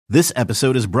This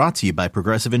episode is brought to you by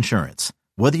Progressive Insurance.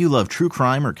 Whether you love true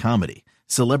crime or comedy,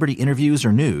 celebrity interviews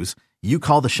or news, you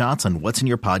call the shots on what's in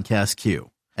your podcast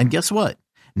queue. And guess what?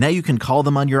 Now you can call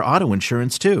them on your auto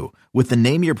insurance too with the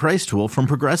Name Your Price tool from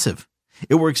Progressive.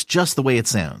 It works just the way it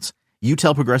sounds. You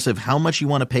tell Progressive how much you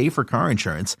want to pay for car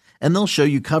insurance, and they'll show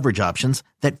you coverage options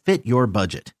that fit your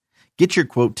budget. Get your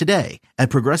quote today at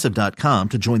Progressive.com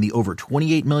to join the over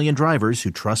 28 million drivers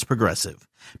who trust Progressive.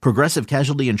 Progressive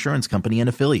Casualty Insurance Company and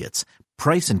Affiliates.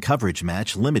 Price and coverage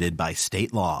match limited by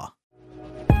state law.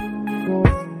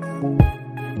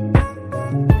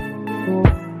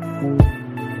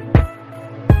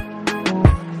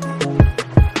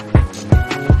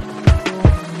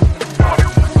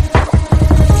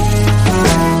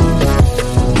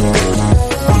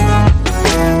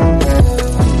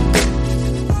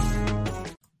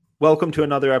 Welcome to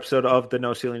another episode of the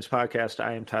No Ceilings Podcast.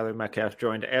 I am Tyler Metcalf,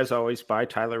 joined as always by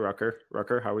Tyler Rucker.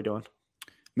 Rucker, how are we doing?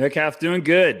 Metcalf, doing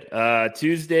good.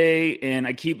 Tuesday, and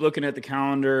I keep looking at the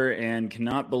calendar and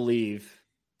cannot believe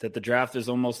that the draft is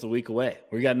almost a week away.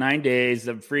 We got 9 days.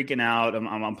 I'm freaking out.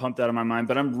 I'm pumped out of my mind,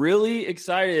 but I'm really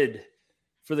excited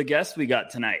for the guest we got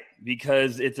tonight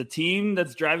because it's a team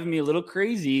that's driving me a little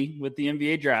crazy with the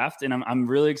NBA draft, and I'm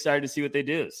really excited to see what they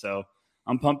do. So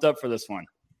I'm pumped up for this one.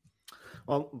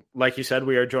 Well, like you said,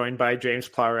 we are joined by James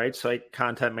Plowright, site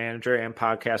content manager and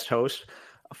podcast host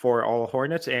for all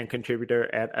Hornets and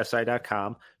contributor at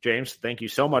SI.com. James, thank you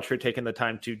so much for taking the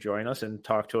time to join us and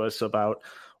talk to us about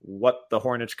what the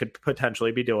Hornets could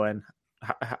potentially be doing.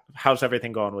 How's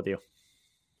everything going with you?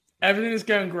 Everything is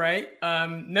going great.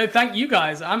 No, thank you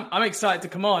guys. I'm excited to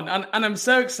come on, and I'm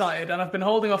so excited, and I've been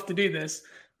holding off to do this.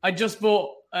 I just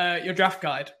bought your draft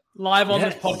guide live on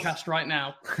this podcast right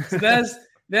now. So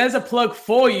there's a plug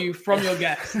for you from your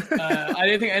guest. I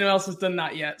don't think anyone else has done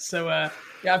that yet. So,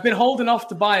 yeah, I've been holding off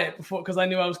to buy it before because I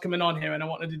knew I was coming on here and I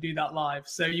wanted to do that live.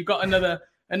 So you've got another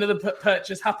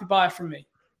purchase. Happy buyer from me.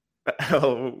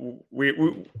 Oh,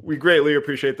 we greatly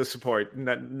appreciate the support.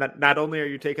 Not only are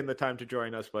you taking the time to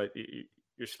join us, but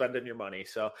you're spending your money.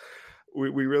 So we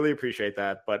really appreciate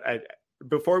that. But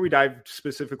before we dive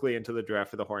specifically into the draft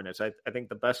for the Hornets, I think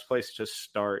the best place to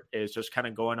start is just kind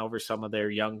of going over some of their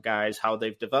young guys, how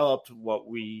they've developed, what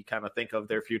we kind of think of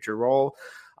their future role,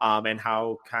 and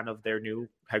how kind of their new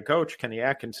head coach, Kenny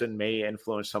Atkinson, may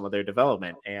influence some of their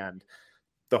development. And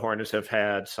the Hornets have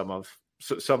had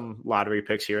some lottery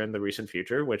picks here in the recent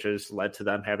future, which has led to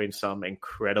them having some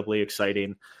incredibly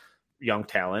exciting young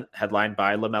talent headlined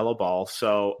by LaMelo Ball.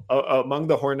 So among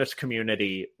the Hornets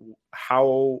community,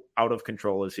 how out of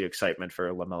control is the excitement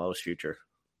for LaMelo's future?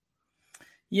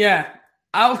 Yeah,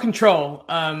 out of control.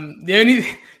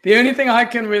 The only thing I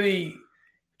can really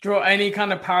draw any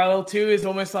kind of parallel to is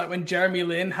almost like when Jeremy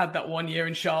Lin had that 1 year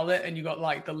in Charlotte and you got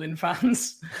like the Lin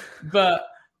fans. But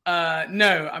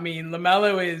no, I mean,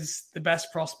 LaMelo is the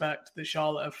best prospect that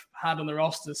Charlotte have had on the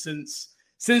roster since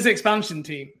the expansion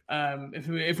team,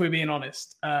 if we're being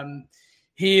honest.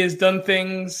 He has done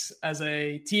things as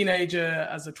a teenager,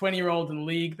 as a 20-year-old in the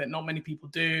league that not many people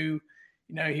do.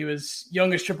 You know, he was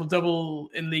youngest triple-double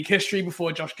in league history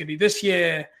before Josh Giddey this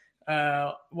year.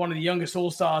 One of the youngest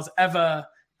all-stars ever.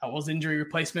 That was injury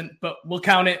replacement, but we'll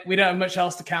count it. We don't have much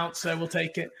else to count, so we'll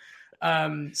take it.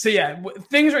 So, yeah,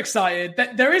 things are excited.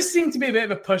 There seemed to be a bit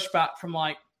of a pushback from,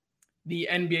 like, the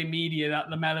NBA media that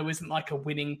LaMelo isn't like a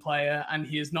winning player and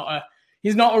he's not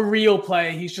a real player.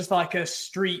 He's just like a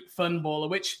street fun baller,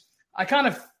 which I kind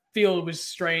of feel was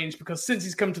strange because since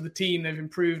he's come to the team, they've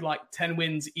improved like 10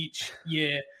 wins each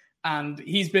year. And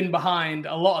he's been behind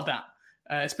a lot of that,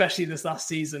 especially this last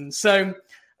season. So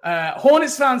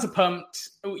Hornets fans are pumped.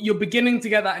 You're beginning to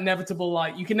get that inevitable,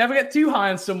 like you can never get too high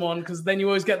on someone because then you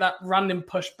always get that random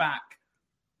pushback.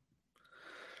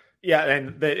 Yeah,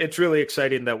 and it's really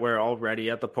exciting that we're already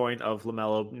at the point of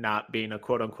LaMelo not being a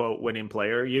quote-unquote winning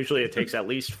player. Usually it takes at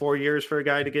least 4 years for a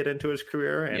guy to get into his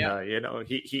career, and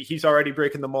he's already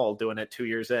breaking the mold doing it 2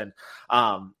 years in.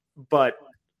 But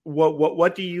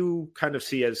what do you kind of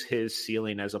see as his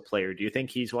ceiling as a player? Do you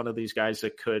think he's one of these guys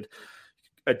that could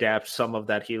adapt some of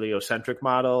that heliocentric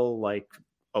model like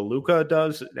a Luka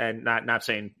does, and not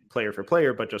saying player for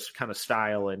player, but just kind of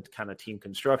style and kind of team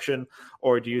construction?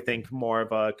 Or do you think more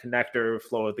of a connector,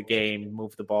 flow of the game,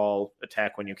 move the ball,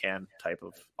 attack when you can type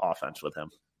of offense with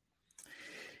him?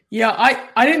 Yeah,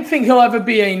 I didn't think he'll ever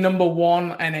be a number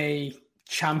one and a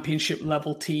championship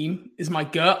level team is my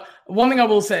gut. One thing I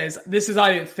will say is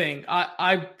I didn't think.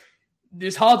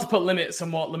 It's hard to put limits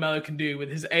on what LaMelo can do with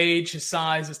his age, his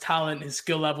size, his talent, his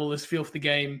skill level, his feel for the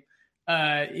game.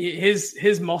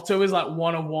 His motto is like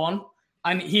 101.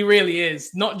 And he really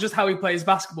is. Not just how he plays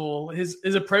basketball, his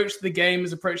approach to the game,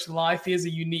 his approach to life, he is a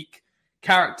unique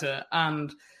character.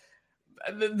 And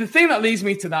the thing that leads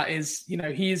me to that is,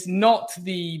 he is not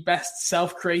the best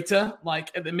self-creator,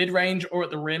 like at the mid-range or at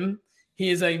the rim. He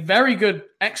is a very good,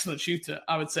 excellent shooter,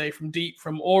 I would say, from deep,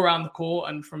 from all around the court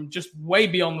and from just way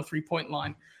beyond the three-point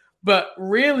line. But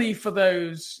really for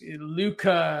those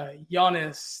Luka,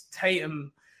 Giannis,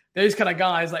 Tatum, those kind of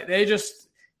guys, like they just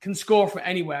can score from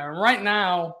anywhere. And right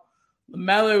now,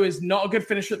 LaMelo is not a good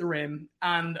finisher at the rim.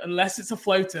 And unless it's a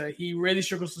floater, he really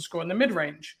struggles to score in the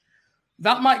mid-range.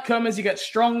 That might come as he gets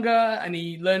stronger and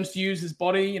he learns to use his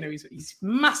body. He's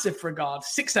massive for a guard,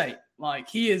 6'8". Like,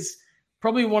 he is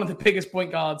probably one of the biggest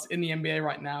point guards in the NBA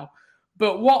right now.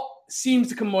 But what seems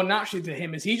to come more naturally to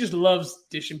him is he just loves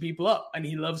dishing people up and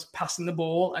he loves passing the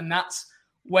ball. And that's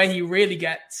where he really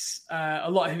gets a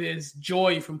lot of his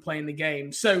joy from playing the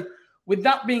game. So with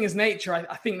that being his nature,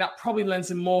 I think that probably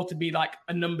lends him more to be like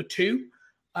a number 2.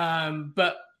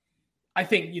 But I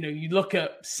think, you look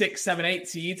at 6, 7, 8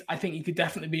 seeds, I think you could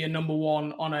definitely be a number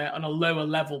 1 on a lower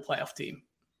level playoff team.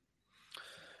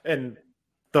 And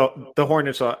the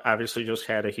Hornets obviously just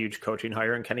had a huge coaching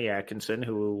hire in Kenny Atkinson,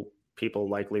 who people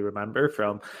likely remember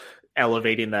from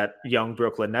elevating that young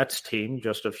Brooklyn Nets team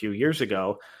just a few years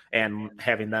ago and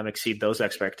having them exceed those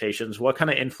expectations. What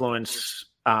kind of influence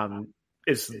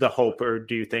is the hope, or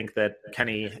do you think that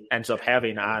Kenny ends up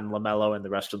having on LaMelo and the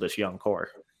rest of this young core?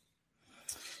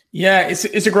 Yeah, it's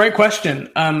a great question.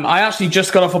 I actually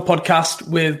just got off a podcast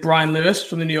with Brian Lewis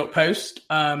from the New York Post,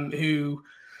 who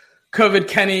covered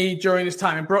Kenny during his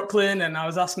time in Brooklyn, and I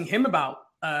was asking him about,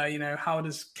 how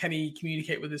does Kenny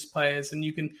communicate with his players? And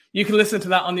you can listen to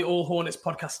that on the All Hornets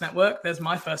podcast network. There's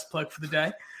my first plug for the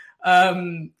day.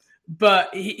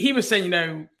 But he was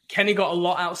saying, Kenny got a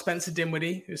lot out of Spencer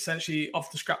Dinwiddie, who's essentially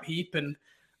off the scrap heap, and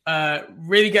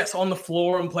really gets on the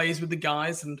floor and plays with the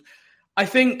guys. And I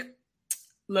think,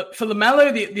 look, for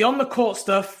LaMelo, the on-the-court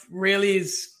stuff really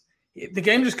is – the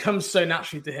game just comes so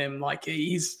naturally to him. Like,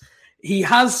 he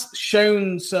has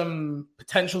shown some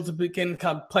potential to begin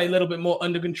kind of play a little bit more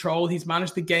under control. He's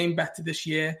managed the game better this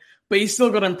year, but he's still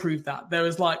got to improve that. There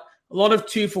was like a lot of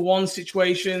 2-for-1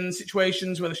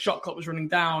 situations where the shot clock was running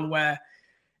down, where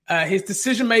his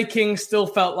decision-making still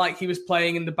felt like he was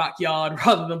playing in the backyard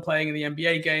rather than playing in the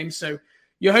NBA game. So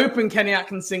you're hoping Kenny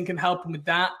Atkinson can help him with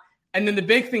that. And then the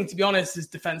big thing, to be honest, is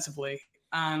defensively.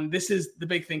 And this is the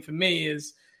big thing for me,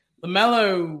 is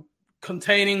LaMelo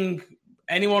containing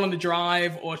anyone on the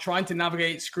drive or trying to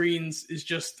navigate screens is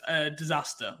just a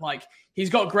disaster. Like, he's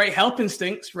got great help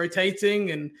instincts,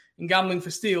 rotating and gambling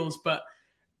for steals, but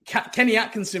Kenny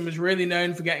Atkinson was really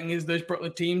known for getting those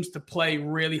Brooklyn teams to play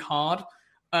really hard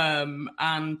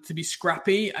and to be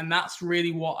scrappy. And that's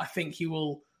really what I think he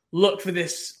will look for,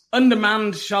 this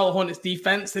undermanned Charlotte Hornets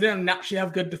defense. They don't naturally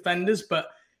have good defenders, but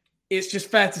it's just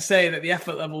fair to say that the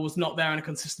effort level was not there on a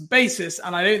consistent basis.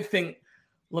 And I don't think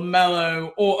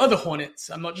LaMelo or other Hornets,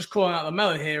 I'm not just calling out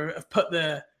LaMelo here, have put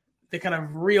the kind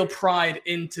of real pride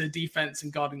into defense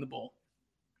and guarding the ball.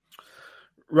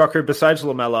 Rucker, besides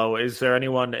LaMelo, is there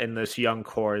anyone in this young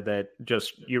core that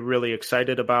just you're really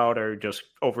excited about or just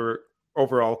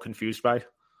overall confused by?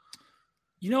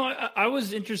 I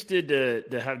was interested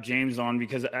to have James on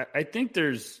because I think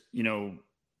there's,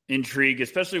 intrigue,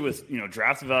 especially with,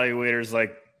 draft evaluators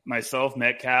like myself,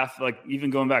 Metcalf, like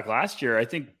even going back last year. I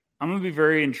think I'm going to be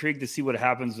very intrigued to see what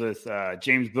happens with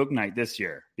James Bouknight this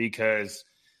year, because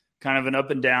kind of an up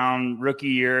and down rookie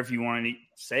year, if you want to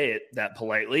say it that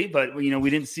politely. But, we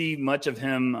didn't see much of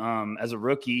him as a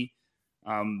rookie,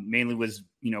 mainly was,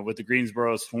 with the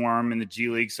Greensboro Swarm in the G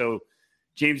League. So,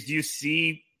 James, do you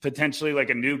see potentially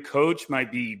like a new coach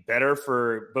might be better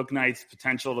for Bouknight's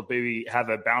potential to maybe have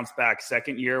a bounce back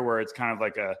second year, where it's kind of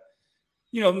like a,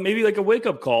 maybe like a wake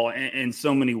up call in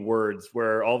so many words,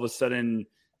 where all of a sudden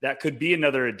that could be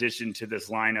another addition to this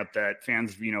lineup that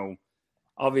fans,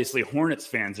 obviously Hornets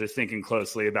fans are thinking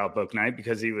closely about Bouknight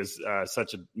because he was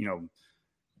such a,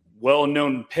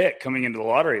 well-known pick coming into the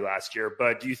lottery last year.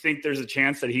 But do you think there's a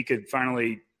chance that he could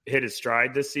finally hit his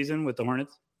stride this season with the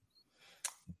Hornets?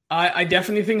 I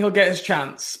definitely think he'll get his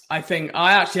chance. I think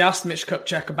I actually asked Mitch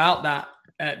Kupchak about that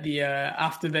at the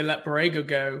after they let Borrego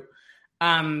go,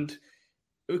 and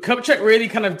Kupchak really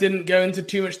kind of didn't go into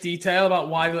too much detail about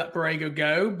why they let Borrego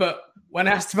go. But when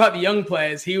asked about the young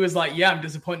players, he was like, "Yeah, I'm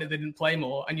disappointed they didn't play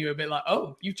more." And you were a bit like,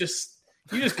 "Oh, you just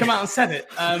come out and said it."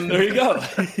 There you go.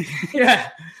 Yeah.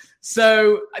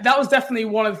 So that was definitely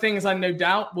one of the things I no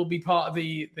doubt will be part of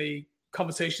the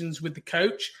conversations with the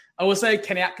coach. I will say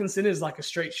Kenny Atkinson is like a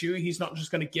straight shooter. He's not just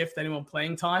going to gift anyone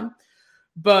playing time.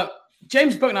 But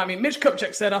James Bucknight, I mean, Mitch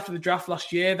Kupchak said after the draft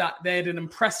last year that they had an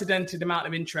unprecedented amount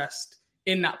of interest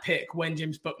in that pick when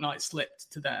James Bucknight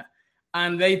slipped to there.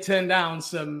 And they turned down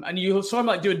some, and you saw him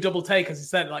like do a double take, as I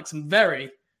said, like some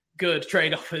very good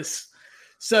trade offers.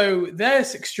 So they're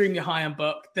extremely high on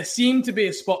Buck. There seemed to be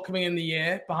a spot coming in the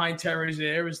year behind Terry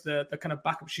Rozier as the kind of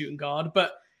backup shooting guard.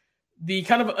 But the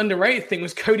kind of underrated thing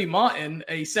was Cody Martin,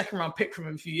 a second-round pick from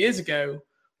him a few years ago,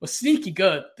 was sneaky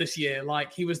good this year.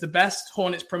 Like, he was the best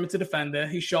Hornets perimeter defender.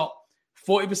 He shot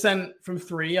 40% from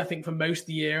three, I think, for most of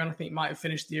the year, and I think he might have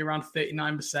finished the year around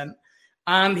 39%.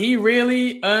 And he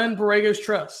really earned Borrego's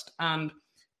trust. And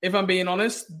if I'm being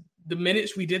honest, the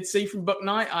minutes we did see from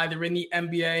Bucknight, either in the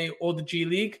NBA or the G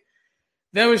League,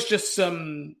 there was just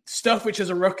some stuff which as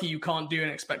a rookie you can't do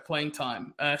and expect playing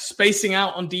time. Spacing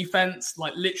out on defense,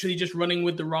 like literally just running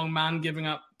with the wrong man, giving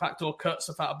up backdoor cuts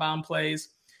off out of bound plays.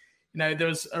 You know, there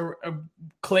was a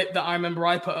clip that I remember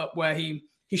I put up where he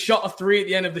shot a three at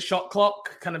the end of the shot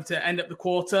clock, kind of to end up the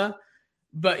quarter,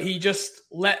 but he just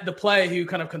let the player who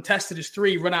kind of contested his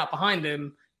three run out behind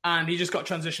him, and he just got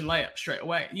transition layup straight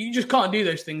away. You just can't do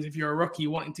those things if you're a rookie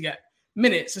wanting to get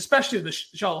minutes, especially the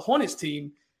Charlotte Hornets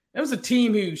team. It was a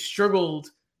team who struggled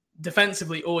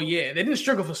defensively all year. They didn't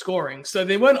struggle for scoring, so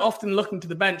they weren't often looking to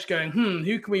the bench going,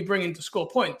 who can we bring in to score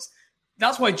points?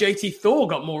 That's why JT Thor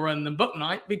got more run than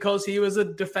Bucknight, because he was a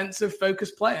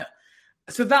defensive-focused player.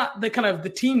 So that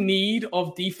the team need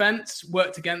of defense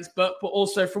worked against Buck, but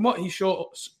also from what he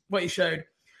showed,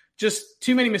 just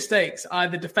too many mistakes,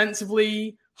 either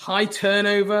defensively, high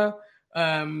turnover,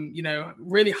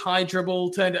 really high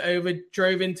dribble, turned it over,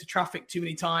 drove into traffic too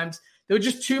many times. There were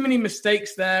just too many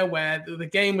mistakes there where the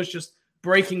game was just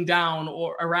breaking down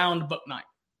or around Bucknight.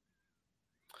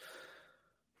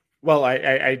 Well,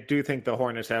 I do think the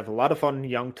Hornets have a lot of fun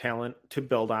young talent to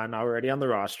build on already on the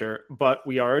roster, but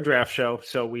we are a draft show,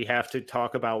 so we have to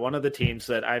talk about one of the teams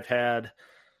that I've had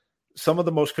some of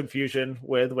the most confusion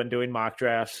with when doing mock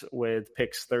drafts with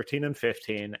picks 13 and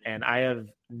 15, and I have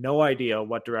no idea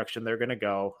what direction they're going to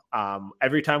go.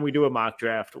 Every time we do a mock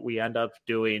draft, we end up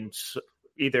doing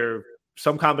either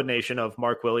some combination of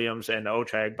Mark Williams and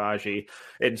Ochai Agbaji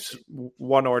in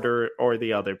one order or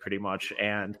the other pretty much,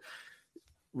 and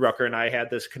Rucker and I had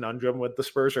this conundrum with the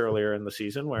Spurs earlier in the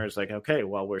season where it's like, okay,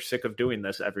 well, we're sick of doing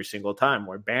this every single time.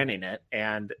 We're banning it.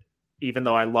 And even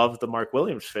though I love the Mark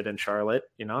Williams fit in Charlotte,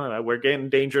 we're getting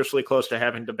dangerously close to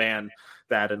having to ban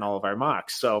that in all of our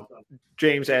mocks. So,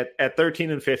 James, at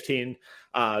 13 and 15,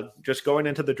 just going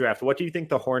into the draft, what do you think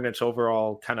the Hornets'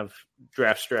 overall kind of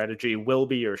draft strategy will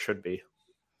be or should be?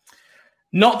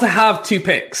 Not to have two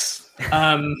picks.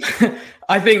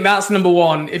 I think that's number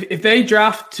one. If they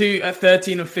draft at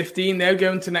 13 and 15, they'll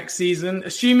go into next season,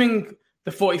 assuming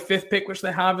the 45th pick, which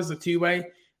they have as a two-way,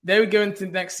 they would go into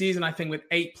next season, I think, with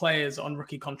 8 players on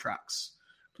rookie contracts,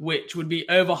 which would be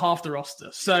over half the roster.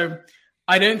 So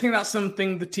I don't think that's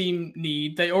something the team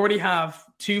need. They already have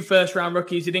 2 first-round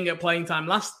rookies who didn't get playing time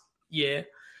last year.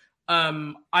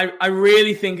 I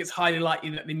really think it's highly likely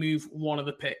that they move one of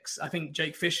the picks. I think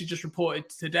Jake Fisher just reported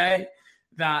today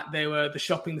that they were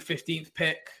shopping the 15th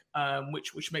pick,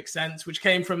 which makes sense, which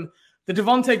came from the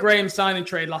Devontae Graham signing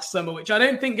trade last summer, which I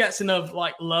don't think gets enough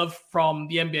love from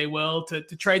the NBA world to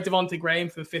trade Devontae Graham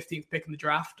for the 15th pick in the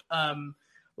draft.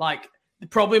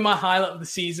 Probably my highlight of the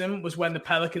season was when the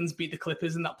Pelicans beat the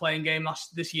Clippers in that playing game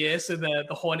this year. So the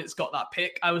Hornets got that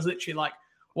pick. I was literally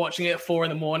watching it at 4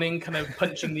 a.m, kind of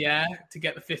punching the air to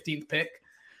get the 15th pick.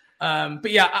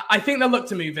 But yeah, I think they'll look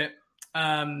to move it.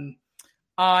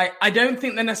 I don't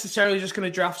think they're necessarily just going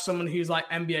to draft someone who's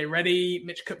NBA ready.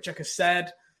 Mitch Kupchak has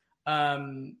said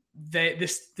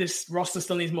this roster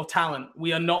still needs more talent.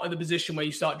 We are not in the position where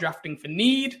you start drafting for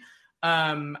need.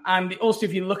 And also,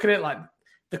 if you look at it,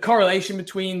 the correlation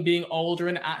between being older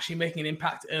and actually making an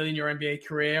impact early in your NBA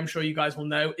career, I'm sure you guys will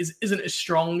know, isn't as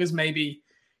strong as maybe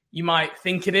you might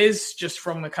think it is, just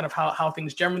from the kind of how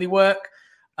things generally work.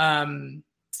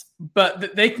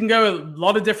 But they can go a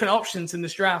lot of different options in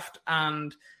this draft,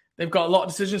 and they've got a lot of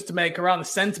decisions to make around the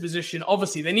center position.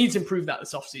 Obviously, they need to improve that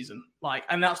this offseason.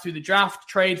 And that's through the draft,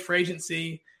 trade, free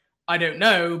agency. I don't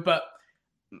know, but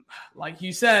like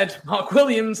you said, Mark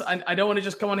Williams, I don't want to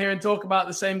just come on here and talk about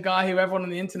the same guy who everyone on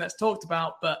the internet's talked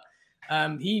about, but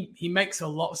he makes a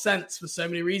lot of sense for so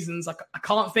many reasons. I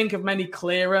can't think of many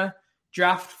clearer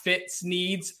draft fits,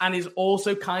 needs, and is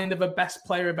also kind of a best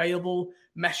player available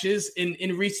meshes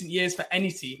in recent years for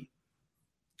any team.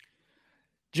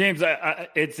 James,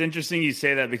 it's interesting you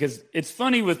say that, because it's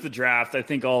funny with the draft. I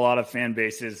think a lot of fan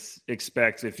bases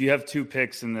expect if you have 2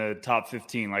 picks in the top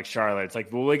 15, like Charlotte,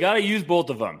 it's well, we got to use both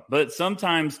of them. But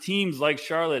sometimes teams like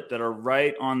Charlotte that are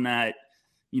right on that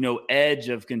edge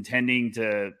of contending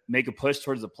to make a push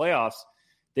towards the playoffs,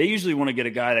 they usually want to get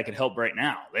a guy that could help right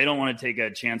now. They don't want to take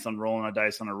a chance on rolling a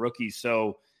dice on a rookie.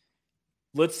 So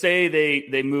let's say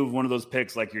they move one of those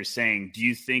picks like you're saying. Do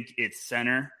you think it's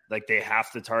center? Like they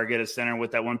have to target a center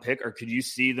with that one pick? Or could you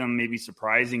see them maybe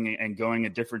surprising and going a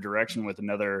different direction with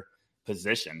another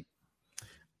position?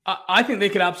 I think they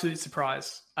could absolutely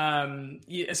surprise,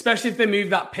 especially if they move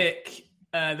that pick,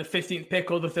 the 15th pick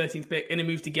or the 13th pick, in a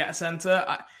move to get a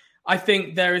center. I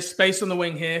think there is space on the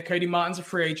wing here. Cody Martin's a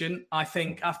free agent. I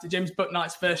think after James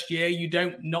Bouknight's first year, you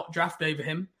don't not draft over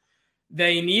him.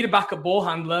 They need a backup ball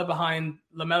handler behind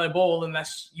LaMelo Ball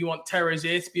unless you want Terry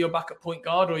Rozier to be your backup point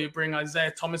guard, or you bring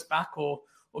Isaiah Thomas back, or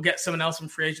get someone else in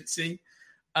free agency.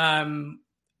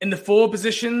 In the forward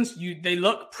positions, they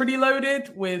look pretty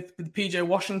loaded with PJ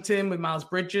Washington, with Miles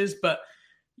Bridges, but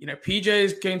PJ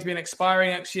is going to be an expiring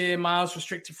next year. Miles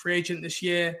restricted free agent this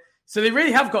year. So they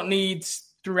really have got needs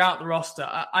throughout the roster.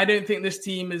 I don't think this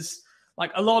team is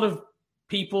like a lot of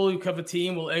people who cover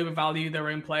team will overvalue their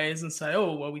own players and say,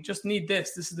 oh, well, we just need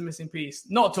this. This is the missing piece.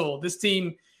 Not at all. This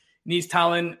team needs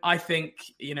talent. I think,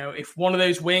 if one of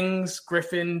those wings,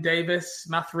 Griffin, Davis,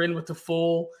 Mathurin were to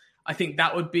fall, I think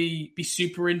that would be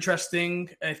super interesting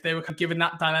if they were given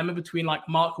that dilemma between like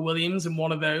Mark Williams and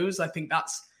one of those. I think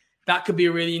that could be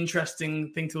a really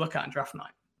interesting thing to look at in draft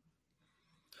night.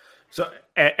 So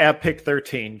at pick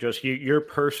 13, just your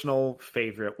personal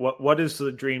favorite, what is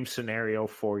the dream scenario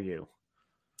for you?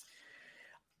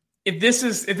 If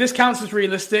this counts as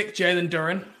realistic, Jalen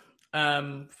Duren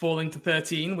falling to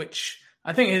 13, which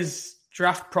I think his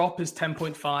draft prop is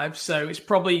 10.5, so it's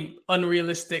probably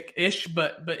unrealistic-ish,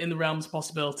 but in the realms of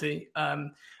possibility.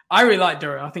 I really like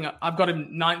Duren. I think I've got him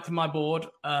 9th on my board.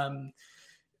 I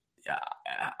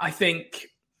think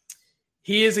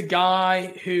he is a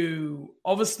guy who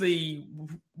obviously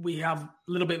we have a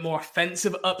little bit more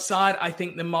offensive upside, I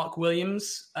think, than Mark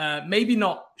Williams. Maybe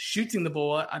not shooting the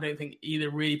ball. I don't think either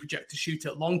really project to shoot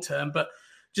it long term, but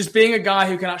just being a guy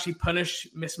who can actually punish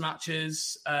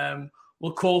mismatches,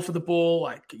 will call for the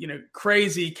ball,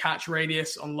 crazy catch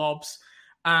radius on lobs.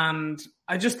 And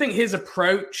I just think his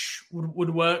approach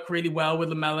would work really well with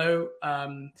LaMelo.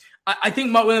 I think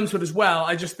Mark Williams would as well.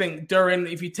 I just think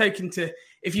Duren, if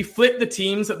you flip the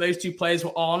teams that those two players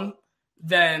were on,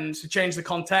 then to change the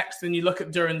context, then you look at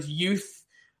Duren's youth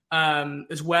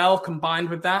as well, combined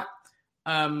with that.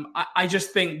 I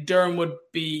just think Duren would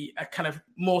be a kind of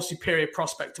more superior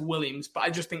prospect to Williams, but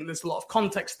I just think there's a lot of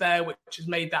context there, which has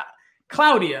made that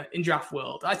cloudier in draft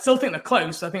world. I still think they're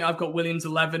close. I think I've got Williams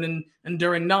 11 and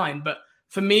Duren 9, but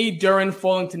for me, Duren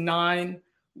falling to 9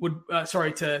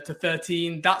 to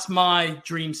 13. That's my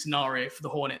dream scenario for the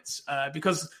Hornets,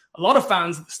 because a lot of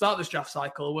fans at the start of this draft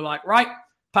cycle were like, right,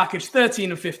 package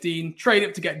 13 and 15, trade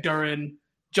up to get Duren,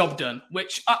 job done,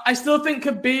 which I still think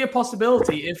could be a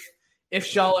possibility if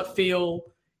Charlotte feel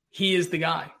he is the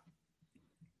guy.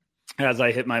 As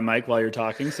I hit my mic while you're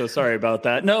talking, so sorry about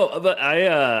that. No, but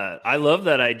I love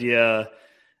that idea.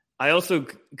 I also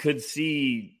could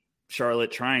see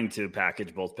Charlotte trying to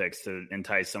package both picks to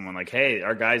entice someone like, hey,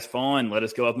 our guy's falling, let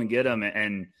us go up and get him.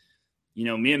 And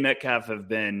me and Metcalf have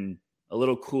been a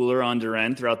little cooler on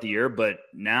Duren throughout the year, but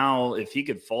now if he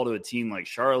could fall to a team like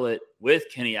Charlotte with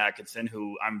Kenny Atkinson,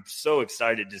 who I'm so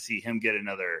excited to see him get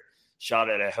another shot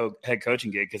at a head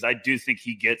coaching gig, because I do think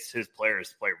he gets his players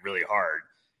to play really hard.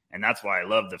 And that's why I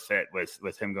love the fit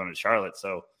with him going to Charlotte.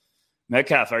 So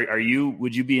Metcalf,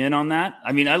 would you be in on that?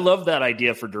 I mean, I love that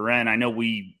idea for Duren. I know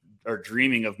we are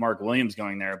dreaming of Mark Williams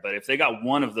going there, but if they got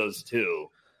one of those two,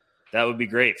 that would be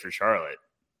great for Charlotte.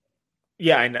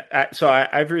 Yeah,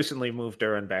 I've recently moved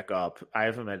Duren back up. I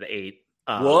have him at 8.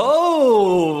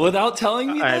 Whoa! Without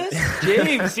telling me this,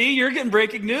 James. See, you're getting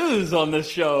breaking news on this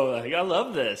show. I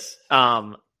love this.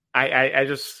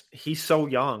 He's so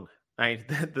young.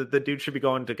 The dude should be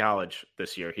going to college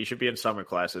this year. He should be in summer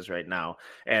classes right now.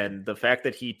 And the fact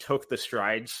that he took the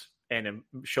strides and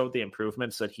showed the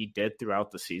improvements that he did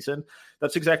throughout the season,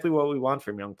 that's exactly what we want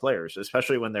from young players,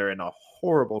 especially when they're in a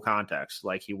horrible context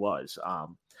like he was.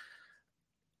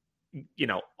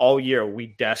 All year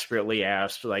we desperately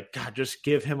asked, like, God, just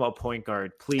give him a point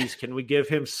guard. Please, can we give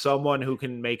him someone who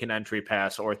can make an entry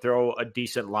pass or throw a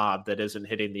decent lob that isn't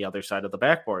hitting the other side of the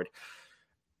backboard?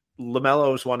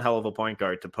 LaMelo is one hell of a point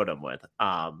guard to put him with.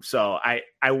 So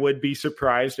I would be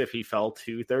surprised if he fell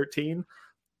to 13,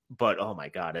 but oh my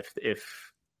God,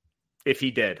 if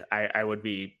he did, I would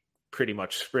be pretty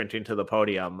much sprinting to the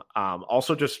podium.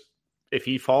 Also, just if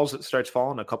he starts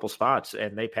falling a couple spots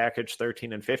and they package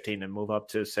 13 and 15 and move up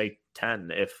to say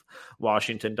 10, if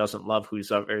Washington doesn't love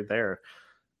who's over there,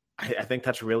 I think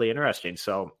that's really interesting.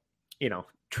 So,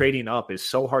 trading up is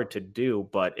so hard to do.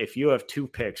 But if you have 2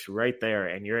 picks right there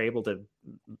and you're able to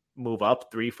move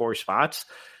up 3-4 spots,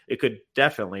 it could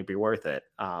definitely be worth it.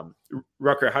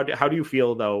 Rucker, how do you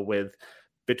feel though with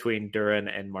between Duren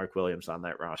and Mark Williams on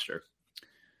that roster?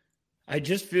 I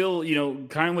just feel,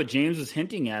 kind of what James was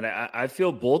hinting at. I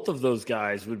feel both of those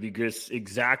guys would be just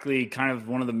exactly kind of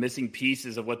one of the missing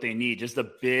pieces of what they need. Just a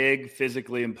big,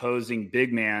 physically imposing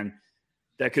big man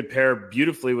that could pair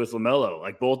beautifully with LaMelo.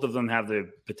 Like, both of them have the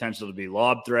potential to be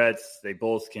lob threats. They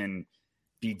both can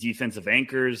be defensive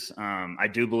anchors. I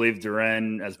do believe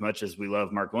Duren, as much as we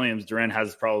love Mark Williams, Duren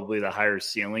has probably the higher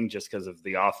ceiling just because of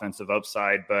the offensive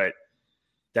upside, but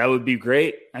that would be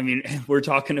great. I mean, we're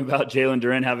talking about Jalen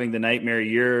Duren having the nightmare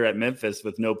year at Memphis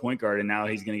with no point guard, and now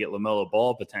he's going to get LaMelo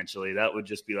Ball potentially. That would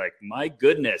just be like, my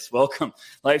goodness, welcome.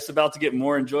 Life's about to get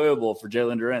more enjoyable for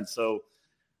Jalen Duren. So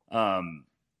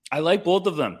I like both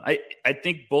of them. I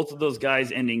think both of those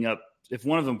guys ending up, if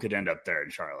one of them could end up there in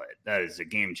Charlotte, that is a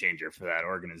game changer for that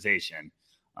organization.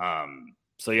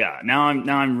 So yeah, now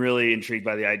I'm really intrigued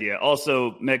by the idea.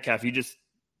 Also, Metcalf, you just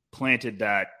planted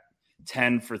that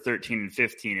 10 for 13 and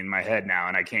 15 in my head now,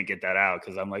 and I can't get that out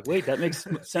because I'm like, wait, that makes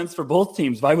sense for both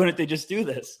teams. Why wouldn't they just do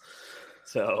this?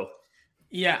 So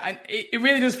yeah, it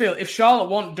really does feel if Charlotte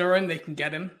want Duren, they can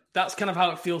get him. That's kind of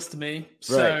how it feels to me. Right.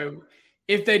 So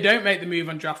if they don't make the move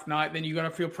on draft night, then you got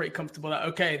to feel pretty comfortable that,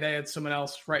 okay, they had someone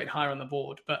else rated higher on the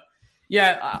board. But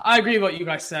yeah, I agree with what you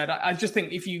guys said. I just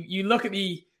think if you look at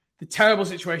the terrible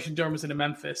situation Duren was in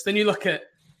Memphis, then you look at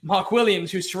Mark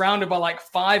Williams, who's surrounded by like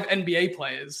 5 NBA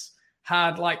players,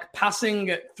 had like passing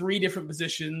at 3 different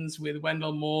positions with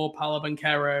Wendell Moore, Paolo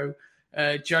Banchero,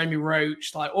 Jeremy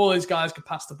Roach, like all those guys could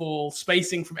pass the ball,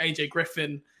 spacing from AJ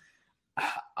Griffin.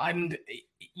 And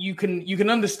you can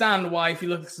understand why, if you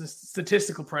look at the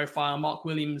statistical profile, Mark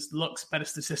Williams looks better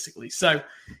statistically. So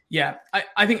yeah,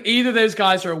 I think either of those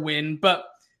guys are a win, but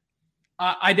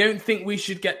I don't think we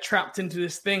should get trapped into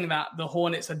this thing that the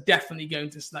Hornets are definitely going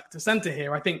to select a center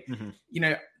here. I think,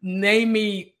 name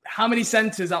me how many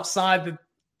centers outside the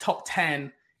top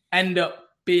 10 end up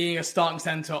being a starting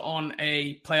center on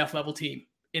a playoff level team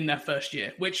in their first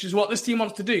year, which is what this team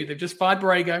wants to do. They've just fired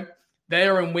Borrego. They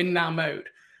are in win now mode.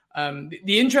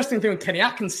 The interesting thing with Kenny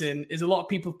Atkinson is a lot of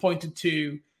people pointed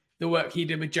to the work he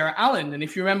did with Jarrett Allen. And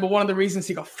if you remember, one of the reasons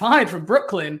he got fired from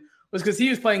Brooklyn was because he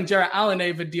was playing Jarrett Allen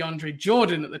over DeAndre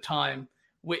Jordan at the time,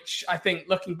 which I think,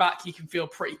 looking back, you can feel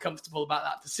pretty comfortable about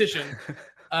that decision.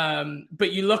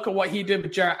 But you look at what he did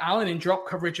with Jarrett Allen in drop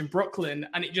coverage in Brooklyn,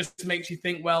 and it just makes you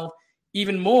think, well,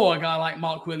 even more a guy like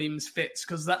Mark Williams fits,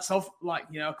 because that's a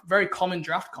very common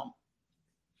draft comp.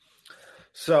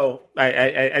 So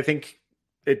I think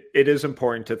it is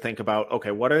important to think about,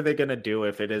 okay, what are they going to do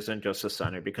if it isn't just a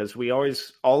center? Because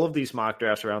all of these mock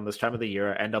drafts around this time of the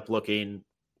year end up looking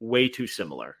way too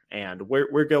similar, and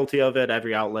we're guilty of it.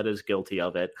 Every outlet is guilty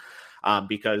of it,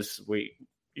 because we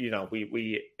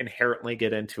inherently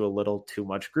get into a little too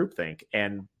much groupthink,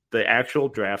 and the actual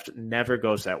draft never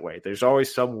goes that way. There's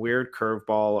always some weird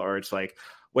curveball, or it's like,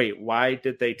 wait, why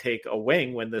did they take a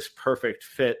wing when this perfect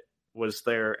fit was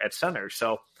there at center?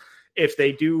 So if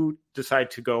they do decide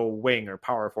to go wing or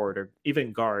power forward or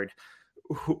even guard,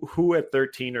 who at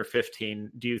 13 or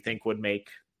 15 do you think would make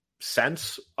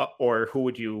sense, or who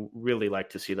would you really like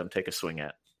to see them take a swing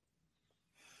at?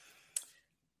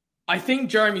 I think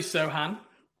Jeremy Sohan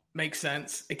makes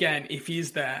sense. Again, if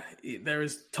he's there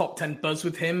is top 10 buzz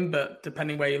with him, but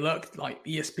depending where you look, like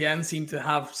ESPN seem to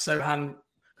have Sohan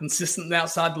consistently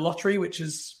outside the lottery, which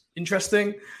is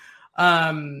interesting.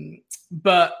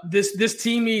 But this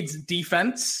team needs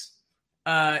defense.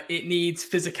 It needs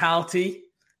physicality.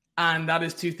 And that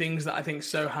is 2 things that I think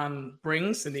Sohan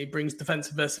brings, and he brings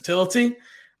defensive versatility.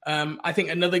 I think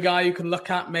another guy you can look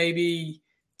at, maybe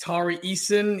Tari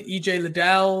Eason, EJ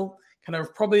Liddell, kind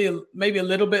of probably maybe a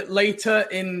little bit later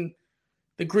in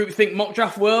the groupthink mock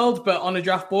draft world, but on a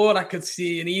draft board, I could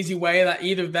see an easy way that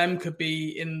either of them could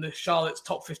be in the Charlotte's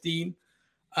top 15.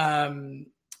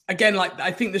 Again, like,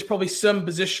 I think there's probably some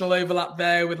positional overlap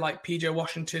there with like PJ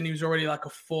Washington, who's already like a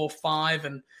 4-5,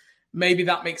 and maybe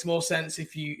that makes more sense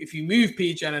if you move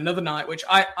PJ on another night, which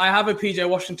I have a PJ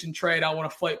Washington trade I want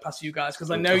to float past you guys,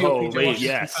 because I know you're PJ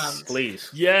Washington fans. Please.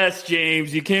 Yes,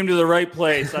 James, you came to the right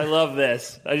place. I love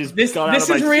this. This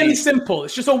is really simple.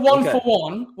 It's just a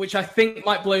 1-for-1, which I think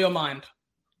might blow your mind,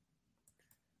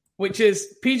 which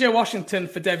is PJ Washington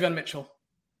for Davion Mitchell.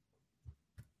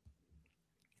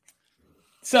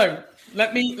 So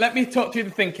let me talk through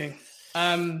the thinking.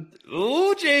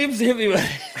 James, hit me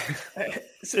with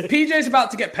So PJ's about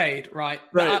to get paid, right?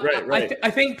 Right. I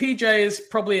think PJ is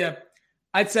probably a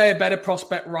I'd say a better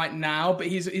prospect right now, but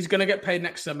he's going to get paid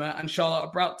next summer, and Charlotte are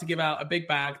about to give out a big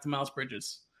bag to Miles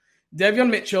Bridges. Davion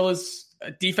Mitchell is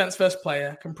a defense-first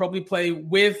player, can probably play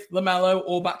with LaMelo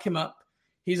or back him up.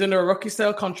 He's under a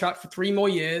rookie-style contract for 3 more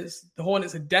years. The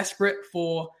Hornets are desperate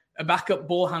for a backup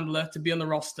ball handler to be on the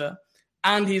roster,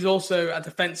 and he's also a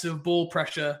defensive ball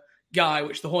pressure guy,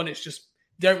 which the Hornets just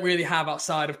don't really have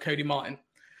outside of Cody Martin.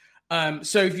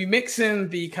 So if you mix in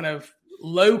the kind of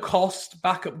low-cost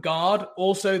backup guard,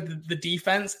 also the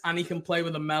defense, and he can play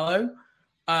with LaMelo,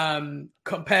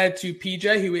 compared to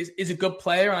PJ, who is a good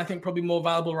player and I think probably more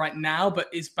valuable right now,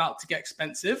 but is about to get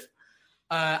expensive.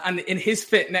 And in his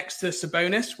fit next to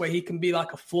Sabonis, where he can be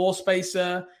like a floor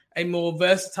spacer, a more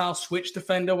versatile switch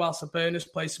defender while Sabonis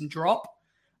plays some drop.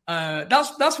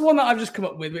 That's one that I've just come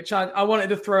up with, which I wanted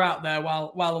to throw out there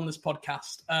while on this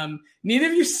podcast. Neither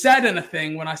of you said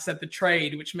anything when I said the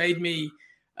trade, which made me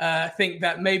think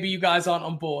that maybe you guys aren't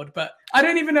on board, but I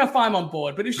don't even know if I'm on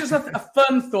board, but it's just a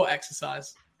fun thought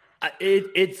exercise.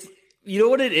 It's you know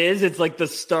what it is? It's like the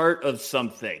start of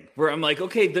something where I'm like,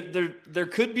 okay, there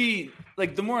could be,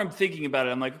 like, the more I'm thinking about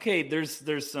it, I'm like, okay,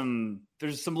 there's some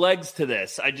legs to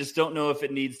this. I just don't know if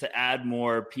it needs to add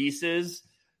more pieces,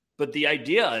 but the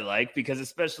idea I like, because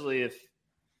especially if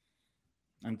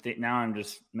now I'm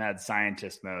just mad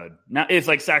scientist mode. Now, if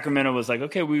like Sacramento was like,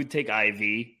 okay, we would take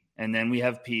Ivy and then we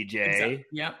have PJ. Exactly.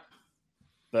 Yeah.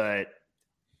 But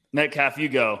Metcalf, you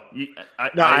go.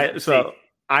 I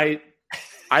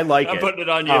like it. I'm putting it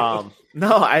on you.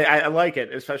 No, I like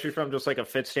it, especially from just like a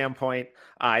fit standpoint.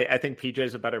 I think PJ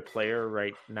is a better player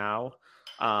right now.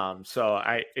 So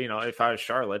if I was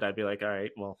Charlotte, I'd be like, all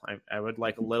right, well, I would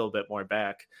like a little bit more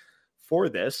back for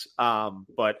this.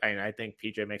 But I think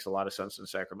PJ makes a lot of sense in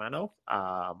Sacramento.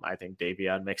 I think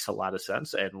Davion makes a lot of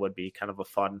sense and would be kind of a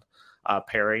fun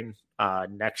pairing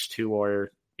next to,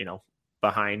 or,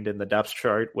 behind in the depth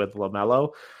chart with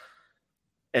LaMelo.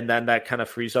 And then that kind of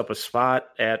frees up a spot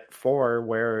at 4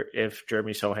 where if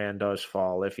Jeremy Sohan does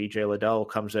fall, if EJ Liddell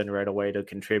comes in right away to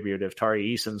contribute, if Tari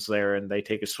Eason's there and they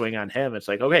take a swing on him, it's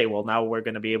like, okay, well, now we're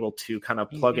going to be able to kind of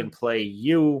plug and play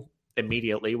you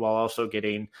immediately while also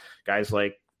getting guys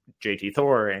like JT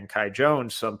Thor and Kai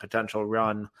Jones some potential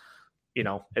run,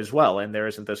 as well. And there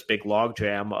isn't this big log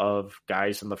jam of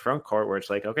guys in the front court where it's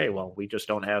like, okay, well, we just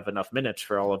don't have enough minutes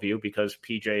for all of you because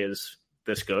PJ is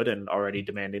this good and already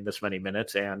demanding this many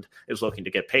minutes and is looking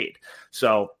to get paid.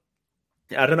 So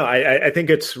I don't know. I think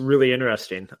it's really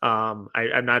interesting. I'm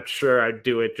not sure I'd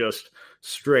do it just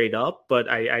straight up, but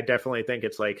I definitely think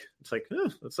it's like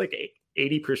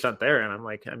 80% there.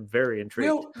 And I'm very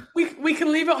intrigued. We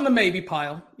can leave it on the maybe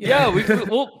pile. Yeah,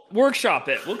 we'll workshop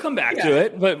it. We'll come back to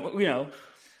it, but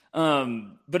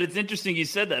but it's interesting you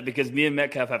said that, because me and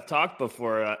Metcalf have talked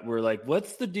before. We're like,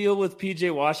 what's the deal with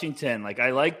PJ Washington? Like,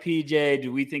 I like PJ.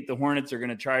 Do we think the Hornets are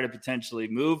going to try to potentially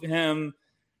move him?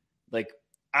 Like,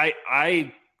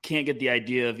 I can't get the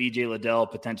idea of EJ Liddell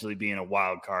potentially being a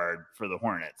wild card for the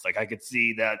Hornets. Like, I could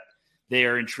see that they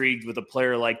are intrigued with a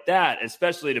player like that,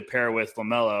 especially to pair with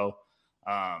LaMelo.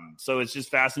 So it's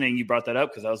just fascinating you brought that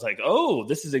up, because I was like, oh,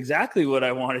 this is exactly what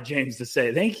I wanted James to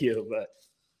say. Thank you. But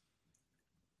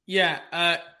yeah,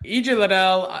 EJ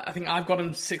Liddell, I think I've got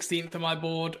him 16th on my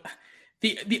board.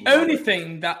 The only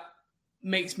thing that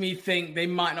makes me think they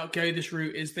might not go this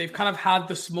route is they've kind of had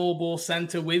the small ball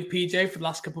center with PJ for the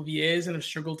last couple of years and have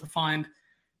struggled to find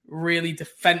really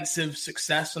defensive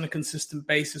success on a consistent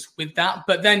basis with that.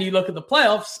 But then you look at the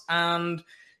playoffs and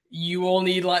you all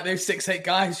need like those 6'8"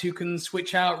 guys who can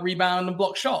switch out, rebound, and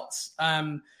block shots.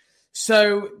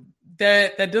 So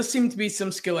there does seem to be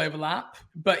some skill overlap,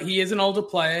 but he is an older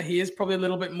player. He is probably a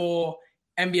little bit more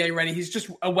NBA ready. He's just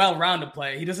a well-rounded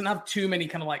player. He doesn't have too many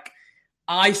kind of like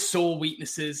I saw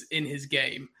weaknesses in his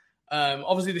game.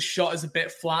 Obviously the shot is a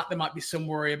bit flat. There might be some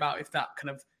worry about if that kind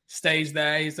of stays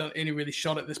there. He's not only really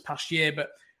shot it this past year, but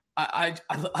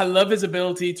I love his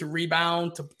ability to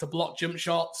rebound, to block jump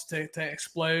shots, to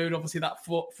explode. Obviously that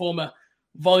former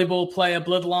volleyball player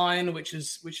bloodline, which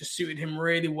has suited him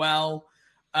really well.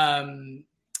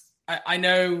 I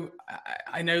know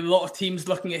a lot of teams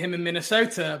looking at him in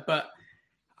Minnesota, but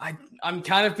I'm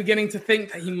kind of beginning to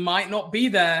think that he might not be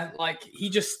there. Like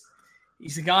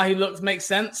he's a guy who makes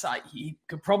sense. He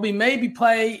could probably maybe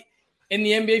play in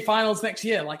the NBA Finals next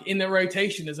year, like in the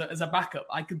rotation as a backup.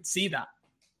 I could see that.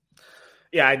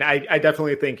 Yeah, I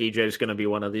definitely think EJ is going to be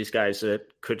one of these guys that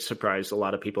could surprise a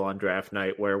lot of people on draft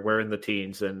night, where we're in the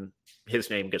teens and his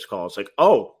name gets called. It's like,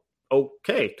 oh,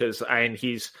 okay, because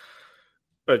he's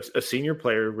a senior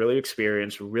player, really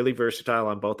experienced, really versatile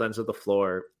on both ends of the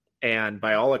floor. and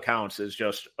by all accounts is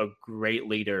just a great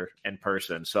leader in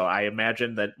person. So I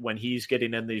imagine that when he's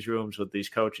getting in these rooms with these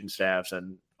coaching staffs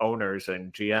and owners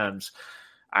and GMs,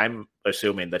 I'm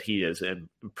assuming that he is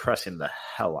impressing the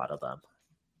hell out of them.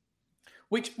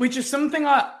 Which is something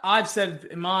I've said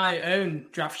in my own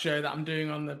draft show that I'm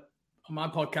doing on my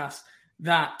podcast,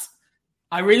 that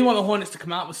I really want the Hornets to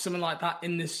come out with something like that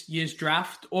in this year's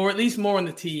draft, or at least more on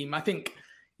the team. I think,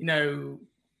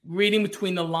 reading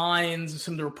between the lines of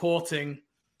some of the reporting,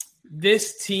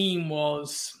 this team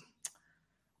was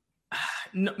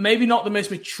maybe not the most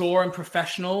mature and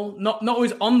professional, not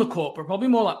always on the court, but probably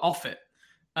more like off it,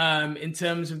 in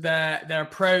terms of their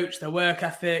approach, their work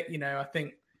ethic. I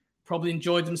think probably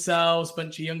enjoyed themselves, a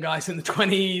bunch of young guys in the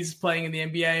 20s playing in the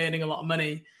NBA, earning a lot of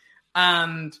money.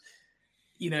 And,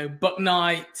 Buck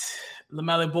Knight,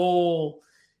 LaMelo Ball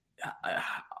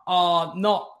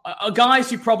are guys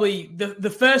who probably the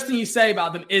first thing you say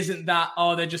about them isn't that,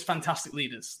 they're just fantastic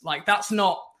leaders. Like, that's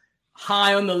not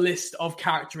high on the list of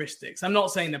characteristics. I'm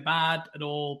not saying they're bad at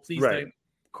all. Please don't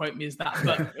quote me as that.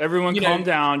 But everyone calm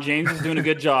down. James is doing a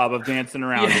good job of dancing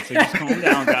around it. So just calm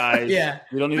down, guys. Yeah.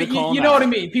 We don't need to calm down. You know what I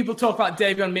mean? People talk about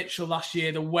Davion Mitchell last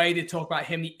year, the way they talk about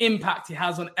him, the impact he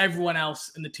has on everyone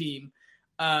else in the team.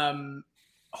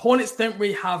 Hornets don't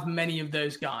really have many of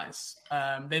those guys.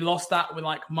 They lost that with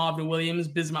like Marvin Williams,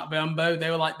 Bismack Biyombo. They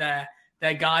were like their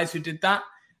guys who did that.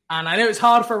 And I know it's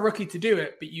hard for a rookie to do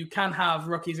it, but you can have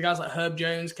rookies. Guys like Herb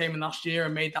Jones came in last year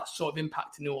and made that sort of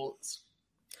impact in New Orleans.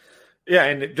 Yeah,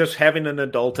 and just having an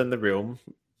adult in the room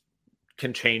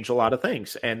can change a lot of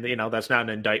things. And, that's not an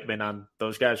indictment on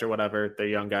those guys or whatever. They're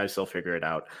young guys. They'll figure it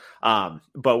out.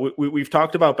 But we've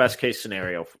talked about best case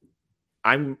scenario.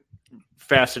 I'm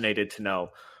fascinated to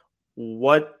know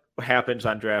what happens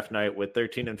on draft night with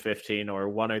 13 and 15 or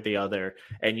one or the other,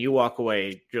 and you walk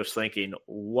away just thinking,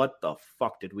 what the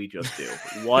fuck did we just do?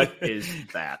 What is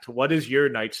that? What is your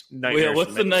nightmare? Wait,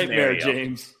 what's the nightmare, scenario?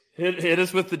 James? Hit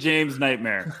us with the James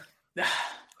nightmare.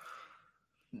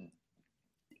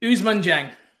 Usman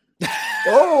Jang.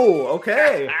 Oh,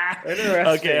 okay. Interesting.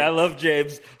 Okay, I love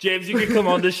James. James, you can come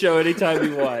on the show anytime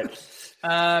you want.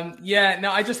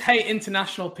 I just hate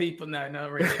international people. No,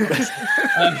 not really.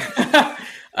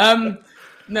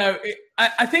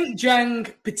 I think Jang,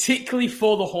 particularly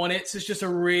for the Hornets, is just a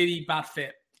really bad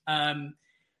fit.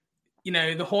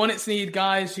 The Hornets need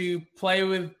guys who play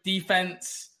with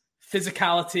defense,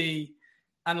 physicality,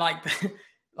 and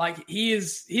he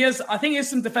has, I think he has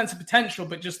some defensive potential,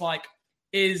 but just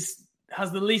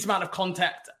has the least amount of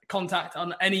contact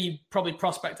on any probably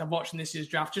prospect I've watched in this year's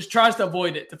draft. Just tries to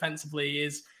avoid it defensively,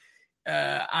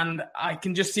 and I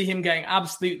can just see him getting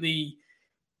absolutely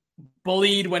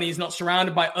bullied when he's not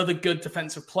surrounded by other good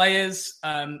defensive players.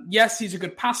 Yes, he's a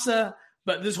good passer,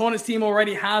 but this Hornets team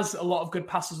already has a lot of good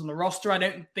passers on the roster. I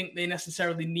don't think they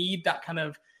necessarily need that kind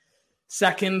of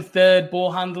second, third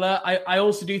ball handler. I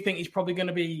also do think he's probably going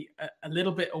to be a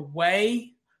little bit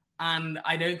away, and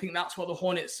I don't think that's what the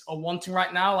Hornets are wanting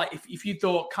right now. Like, if you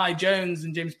thought Kai Jones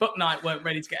and James Bucknight weren't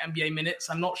ready to get NBA minutes,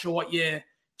 I'm not sure what year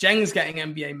Jeng's getting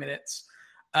NBA minutes.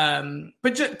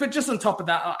 But just on top of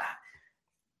that,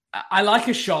 I like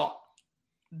his shot.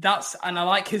 And I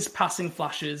like his passing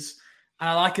flashes, and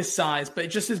I like his size, but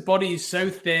just his body is so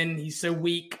thin. He's so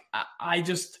weak. I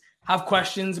just have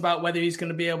questions about whether he's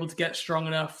going to be able to get strong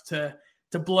enough to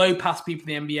blow past people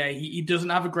in the NBA. He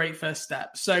doesn't have a great first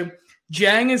step. So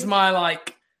Jeng is my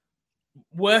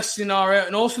worst scenario,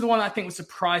 and also the one I think would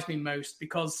surprise me most,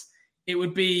 because it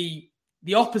would be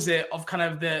the opposite of kind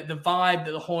of the vibe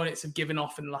that the Hornets have given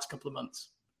off in the last couple of months.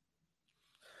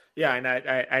 Yeah, and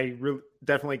I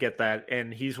definitely get that.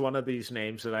 And he's one of these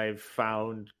names that I've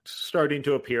found starting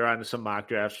to appear on some mock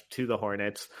drafts to the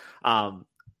Hornets.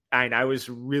 And I was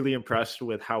really impressed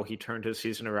with how he turned his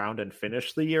season around and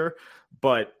finished the year.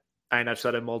 But, and I've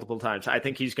said it multiple times, I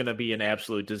think he's going to be an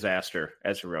absolute disaster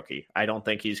as a rookie. I don't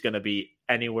think he's going to be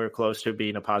anywhere close to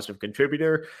being a positive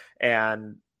contributor.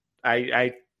 And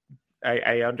I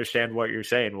understand what you're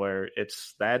saying, where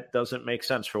that doesn't make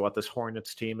sense for what this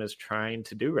Hornets team is trying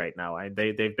to do right now.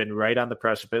 They've been right on the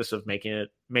precipice of making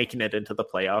it into the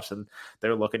playoffs, and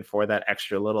they're looking for that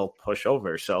extra little push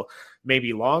over. So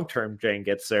maybe long-term Jane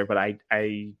gets there, but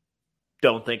I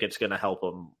don't think it's going to help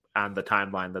them on the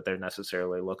timeline that they're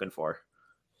necessarily looking for.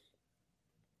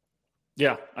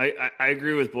 Yeah, I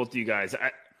agree with both of you guys.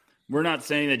 We're not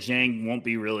saying that Jang won't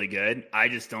be really good. I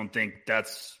just don't think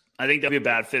I think that'd be a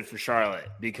bad fit for Charlotte,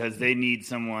 because they need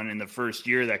someone in the first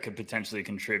year that could potentially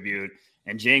contribute.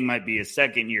 And Jang might be a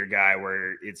second-year guy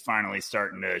where it's finally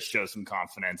starting to show some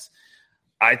confidence.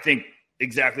 I think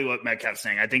exactly what Metcalf's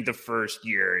saying. I think the first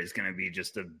year is going to be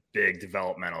just a big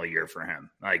developmental year for him.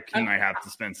 Like he might have to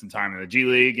spend some time in the G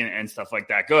League and stuff like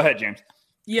that. Go ahead, James.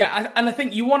 Yeah, and I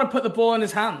think you want to put the ball in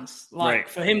his hands, like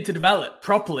for him to develop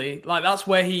properly. Like that's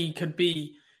where he could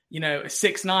be, a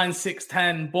 6'9",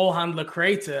 6'10" ball handler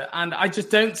creator. And I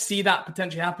just don't see that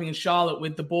potentially happening in Charlotte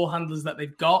with the ball handlers that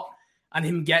they've got and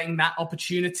him getting that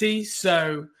opportunity.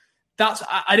 So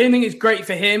I don't think it's great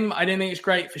for him. I don't think it's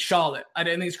great for Charlotte. I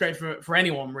don't think it's great for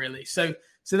anyone really. So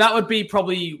that would be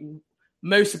probably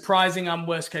most surprising and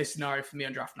worst case scenario for me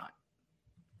on draft night.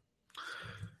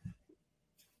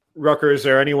 Rucker, is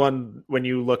there anyone when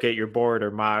you look at your board or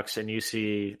mocks and you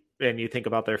think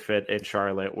about their fit in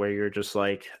Charlotte where you're just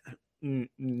like,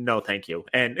 no, thank you.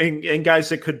 And guys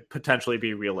that could potentially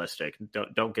be realistic.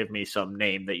 Don't give me some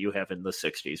name that you have in the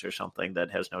 60s or something that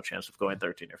has no chance of going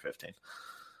 13 or 15.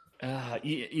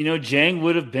 Jang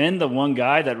would have been the one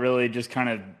guy that really just kind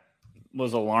of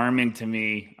was alarming to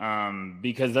me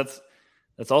because that's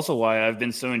also why I've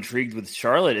been so intrigued with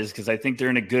Charlotte is because I think they're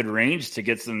in a good range to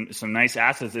get some nice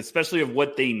assets, especially of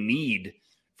what they need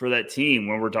for that team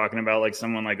when we're talking about like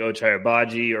someone like Ochai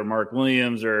Agbaji or Mark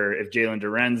Williams or if Jalen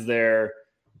Duren's there,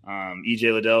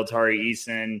 EJ Liddell, Tari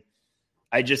Eason.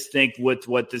 I just think with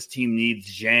what this team needs,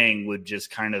 Zhang would just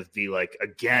kind of be like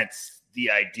against the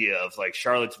idea of like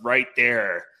Charlotte's right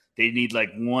there. They need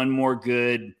like one more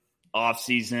good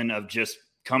offseason of just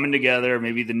coming together.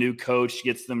 Maybe the new coach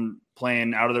gets them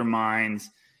playing out of their minds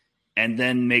and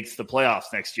then makes the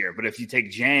playoffs next year. But if you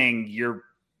take Zhang, you're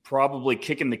probably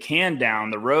kicking the can down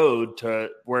the road to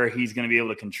where he's going to be able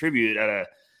to contribute at a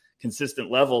consistent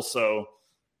level. So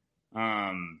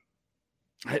Jaden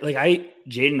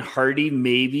Hardy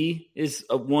maybe is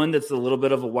one that's a little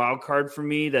bit of a wild card for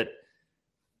me that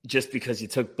just because you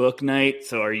took book night.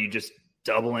 So are you just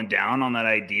doubling down on that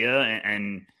idea?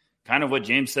 And kind of what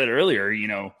James said earlier,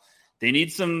 they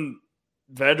need some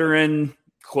veteran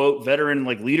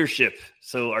like leadership.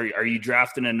 So are you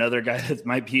drafting another guy that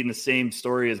might be in the same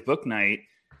story as book night?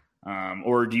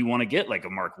 Or do you want to get like a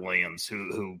Mark Williams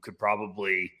who could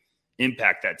probably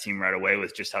impact that team right away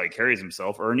with just how he carries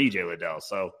himself, or an EJ Liddell?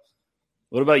 So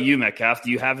what about you, Metcalf? Do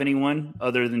you have anyone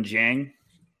other than Zhang?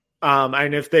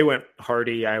 And if they went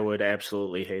Hardy, I would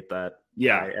absolutely hate that.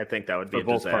 Yeah, I think that would be a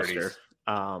both disaster.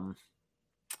 And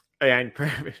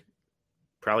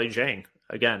probably Zhang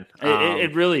again.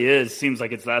 It really is. Seems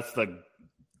like that's the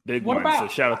big one. So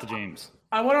shout out to James.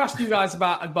 I want to ask you guys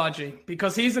about Agbaji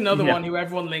because he's another one who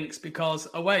everyone links because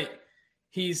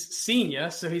he's senior,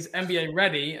 so he's NBA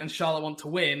ready, and Charlotte want to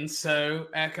win. So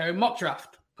Echo mock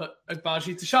draft, put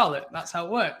Agbaji to Charlotte. That's how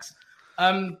it works.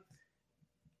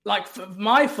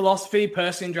 My philosophy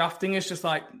personally in drafting is just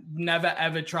like never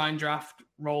ever try and draft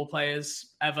role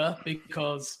players ever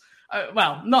because,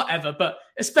 not ever, but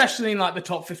especially in like the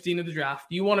top 15 of the draft,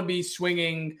 you want to be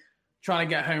swinging, trying to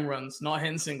get home runs, not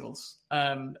hitting singles.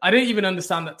 I don't even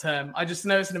understand that term. I just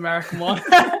know it's an American one.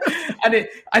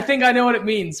 I think I know what it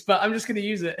means, but I'm just going to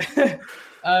use it.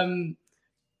 And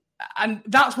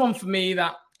that's one for me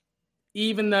that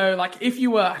even though, like, if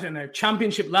you were,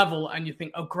 championship level and you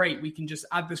think, oh, great, we can just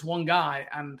add this one guy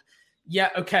and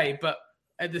but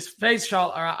at this phase,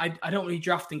 Charlotte, I don't really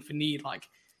drafting for need. Like,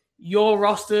 your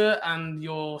roster and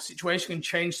your situation can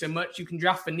change so much. You can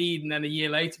draft for need and then a year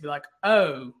later be like,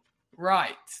 oh,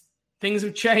 right, things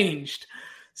have changed.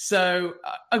 So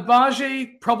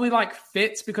Agbaji probably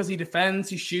fits because he defends,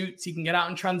 he shoots, he can get out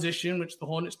in transition, which the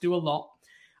Hornets do a lot.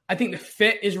 I think the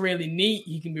fit is really neat.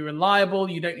 He can be reliable.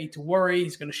 You don't need to worry.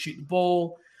 He's going to shoot the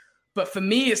ball. But for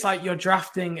me, it's like you're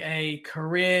drafting a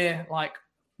career,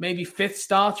 maybe fifth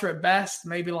starter at best,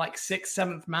 maybe sixth,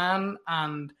 seventh man.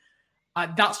 And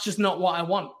that's just not what I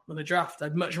want with a draft.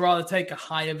 I'd much rather take a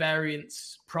higher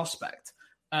variance prospect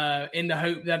in the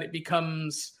hope that it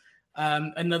becomes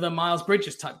another Miles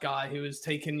Bridges type guy who has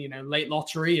taken, late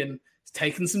lottery and it's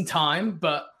taken some time.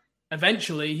 But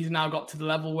eventually he's now got to the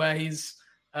level where he's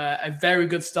a very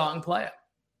good starting player.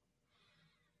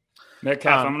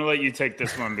 Metcalf, I'm going to let you take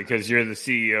this one because you're the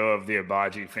CEO of the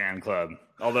Agbaji fan club.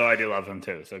 Although I do love him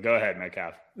too. So go ahead,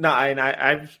 Metcalf. No, and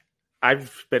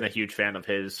I've been a huge fan of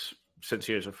his since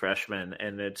he was a freshman,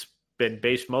 and it's been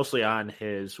based mostly on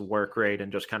his work rate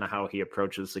and just kind of how he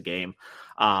approaches the game.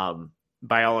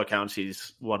 By all accounts,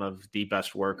 he's one of the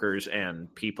best workers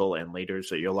and people and leaders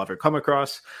that you'll ever come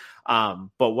across.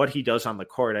 But what he does on the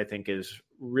court, I think, is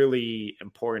really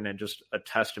important and just a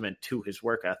testament to his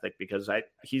work ethic, because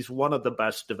he's one of the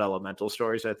best developmental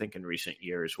stories, I think, in recent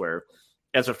years, where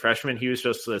as a freshman, he was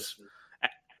just this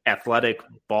athletic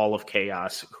ball of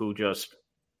chaos who just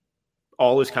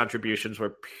all his contributions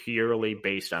were purely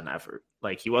based on effort.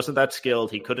 Like, he wasn't that skilled.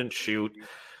 He couldn't shoot.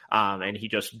 And he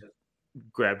just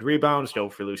grabbed rebounds,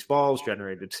 dove for loose balls,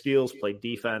 generated steals, played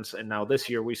defense. And now this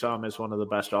year we saw him as one of the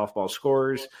best off-ball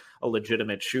scorers, a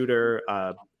legitimate shooter,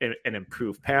 an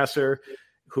improved passer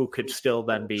who could still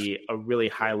then be a really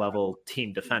high-level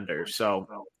team defender. So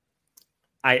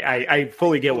I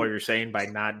fully get what you're saying by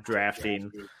not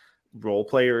drafting role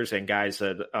players and guys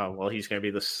that, he's going to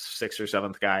be the 6th or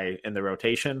 7th guy in the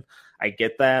rotation. I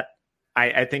get that.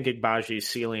 I think Agbaji's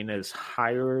ceiling is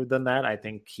higher than that. I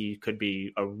think he could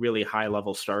be a really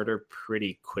high-level starter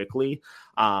pretty quickly,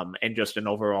 and just an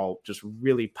overall just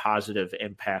really positive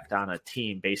impact on a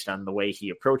team based on the way he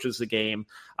approaches the game.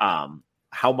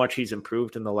 How much he's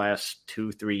improved in the last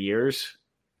 2-3 years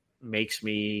makes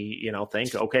me,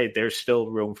 think, okay, there's still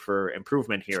room for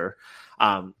improvement here.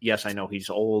 Yes, I know he's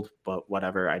old, but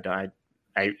whatever. I,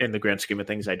 in the grand scheme of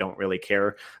things, I don't really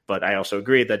care. But I also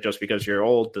agree that just because you're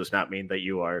old does not mean that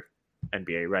you are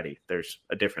NBA ready. There's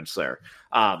a difference there.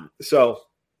 So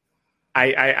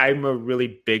I'm a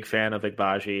really big fan of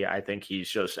Agbaji. I think he's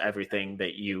just everything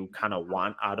that you kind of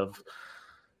want out of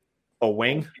a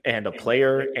wing and a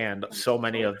player. And so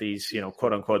many of these,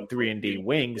 quote unquote 3-and-D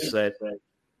wings that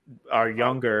are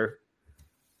younger,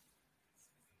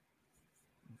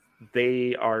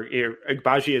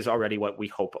 Agbaji is already what we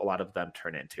hope a lot of them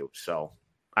turn into. So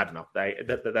I don't know.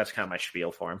 That's kind of my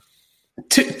spiel for him.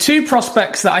 Two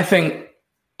prospects that I think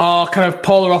are kind of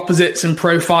polar opposites in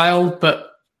profile,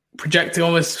 but project to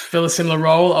almost fill a similar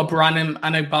role are Branham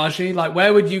and Agbaji. Like,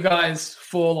 where would you guys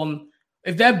fall on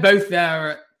if they're both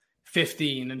there at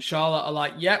 15 and Charlotte are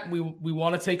like, we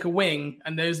want to take a wing,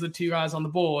 and those are the two guys on the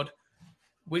board?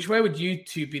 Which way would you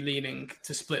two be leaning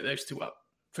to split those two up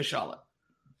for Charlotte?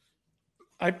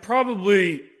 I'd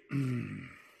probably,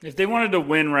 if they wanted to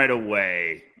win right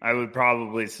away, I would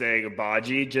probably say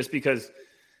Agbaji, just because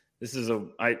this is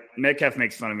Metcalf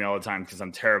makes fun of me all the time because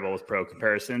I'm terrible with pro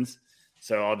comparisons.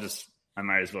 So I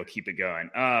might as well keep it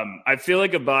going. I feel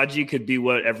like Agbaji could be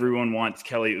what everyone wants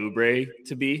Kelly Oubre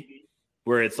to be,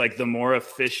 where it's like the more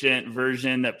efficient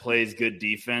version that plays good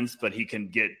defense, but he can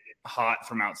get hot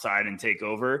from outside and take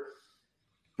over.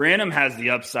 Branham has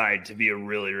the upside to be a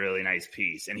really, really nice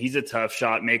piece, and he's a tough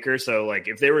shot maker. So, like,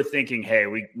 if they were thinking, hey,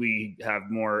 we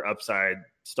have more upside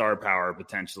star power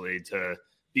potentially to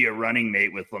be a running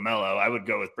mate with LaMelo, I would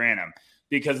go with Branham,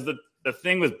 because the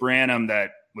thing with Branham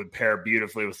that would pair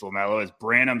beautifully with LaMelo is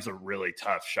Branham's a really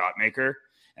tough shot maker,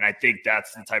 and I think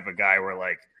that's the type of guy where,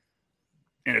 like,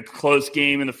 in a close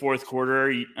game in the fourth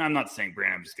quarter, I'm not saying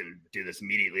Branham's going to do this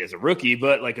immediately as a rookie,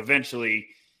 but, like, eventually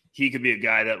he could be a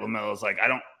guy that LaMelo's like, I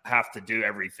don't have to do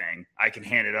everything. I can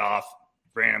hand it off.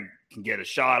 Branham can get a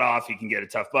shot off. He can get a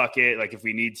tough bucket, like, if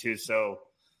we need to. So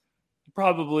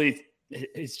probably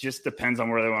it just depends on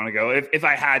where they want to go. If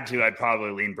I had to, I'd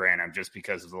probably lean Branham just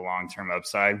because of the long-term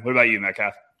upside. What about you,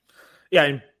 Metcalf? Yeah,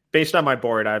 and based on my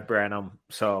board, I have Branham.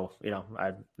 So,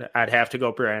 I'd have to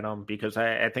go Branham because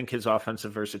I think his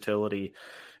offensive versatility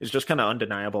is just kind of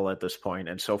undeniable at this point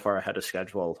and so far ahead of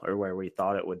schedule, or where we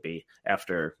thought it would be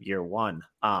after year one.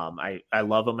 I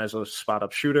love him as a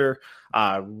spot-up shooter,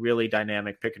 really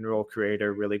dynamic pick-and-roll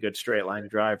creator, really good straight-line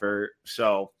driver.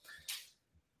 So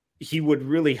he would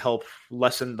really help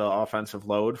lessen the offensive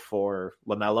load for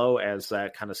LaMelo as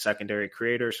that kind of secondary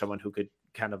creator, someone who could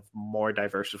kind of more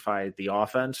diversify the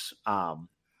offense.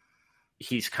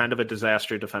 He's kind of a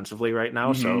disaster defensively right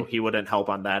now, so he wouldn't help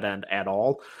on that end at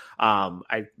all.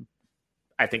 I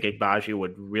think Agbaji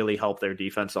would really help their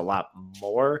defense a lot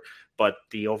more, but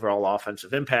the overall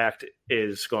offensive impact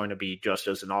is going to be just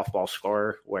as an off-ball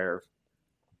scorer, where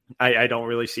I don't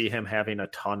really see him having a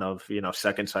ton of,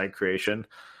 second side creation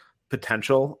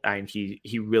potential. And he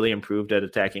really improved at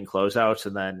attacking closeouts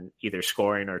and then either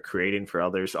scoring or creating for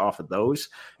others off of those.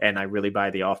 And I really buy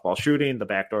the off-ball shooting, the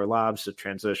backdoor lobs, the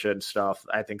transition stuff.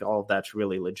 I think all of that's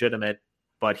really legitimate,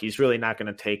 but he's really not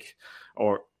going to take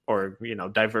or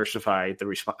diversify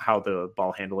how the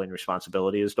ball handling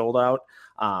responsibility is doled out.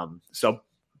 So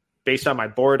based on my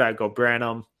board, I go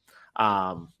Branham.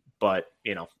 But,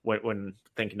 when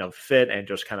thinking of fit and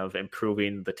just kind of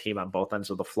improving the team on both ends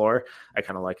of the floor, I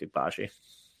kind of like Agbaji.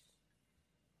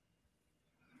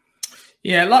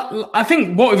 Yeah, I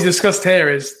think what we've discussed here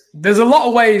is there's a lot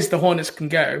of ways the Hornets can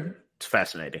go. It's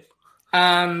fascinating.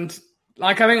 And,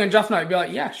 I think on draft night, I'd be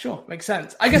like, yeah, sure, makes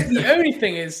sense. I guess the only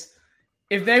thing is,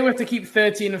 if they were to keep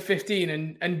 13 and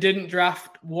 15 and didn't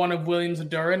draft one of Williams or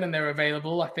Duran and they're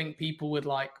available, I think people would,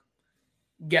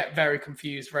 get very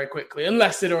confused very quickly,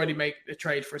 unless they'd already make a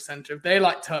trade for a center. If they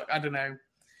took, I don't know,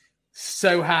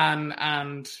 Sohan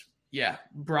and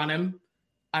Branham,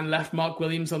 and left Mark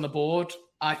Williams on the board,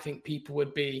 I think people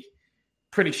would be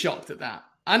pretty shocked at that.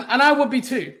 And I would be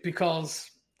too, because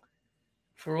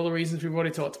for all the reasons we've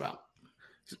already talked about.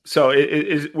 So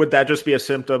would that just be a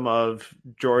symptom of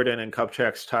Jordan and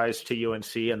Kupchak's ties to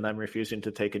UNC and them refusing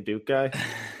to take a Duke guy?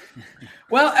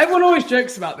 Well, everyone always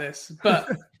jokes about this, but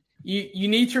you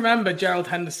need to remember Gerald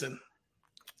Henderson,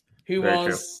 who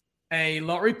was a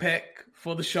lottery pick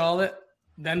for the Charlotte,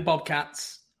 then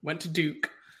Bobcats, went to Duke.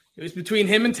 It was between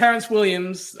him and Terrence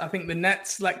Williams. I think the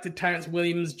Nets selected Terrence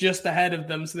Williams just ahead of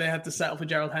them, so they had to settle for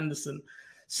Gerald Henderson.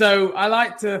 So I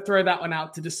like to throw that one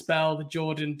out to dispel the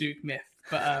Jordan Duke myth.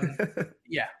 But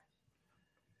yeah.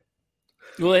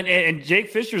 Well, and Jake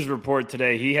Fisher's report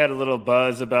today, he had a little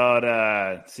buzz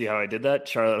about, see how I did that?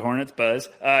 Charlotte Hornets buzz.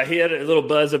 He had a little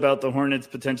buzz about the Hornets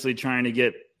potentially trying to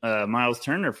get Miles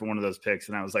Turner for one of those picks.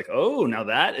 And I was like, oh, now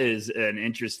that is an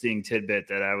interesting tidbit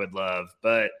that I would love.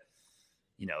 But,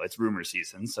 you know, it's rumor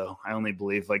season. So I only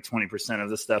believe like 20% of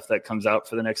the stuff that comes out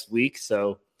for the next week.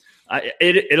 So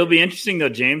it'll be interesting, though,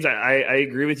 James. I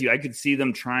agree with you. I could see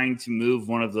them trying to move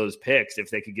one of those picks if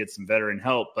they could get some veteran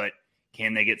help. But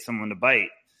can they get someone to bite?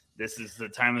 This is the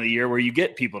time of the year where you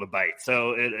get people to bite.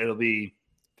 So it'll be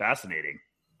fascinating.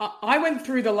 I went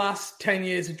through the last 10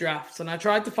 years of drafts, and I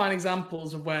tried to find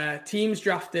examples of where teams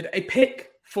drafted a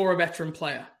pick for a veteran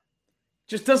player.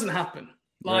 Just doesn't happen.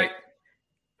 Like,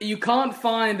 you can't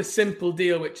find a simple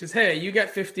deal, which is, hey, you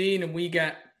get 15 and we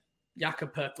get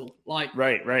Jakob Poeltl. Like,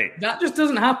 right. That just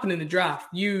doesn't happen in the draft.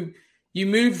 You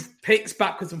move picks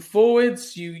backwards and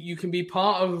forwards. You can be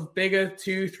part of bigger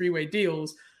 2-3-way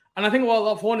deals. And I think what a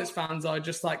lot of Hornets fans are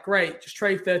just like, great, just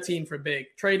trade 13 for a big.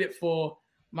 Trade it for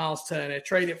Miles Turner.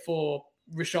 Trade it for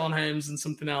Rashawn Holmes and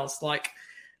something else. Like,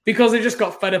 because they just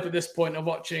got fed up at this point of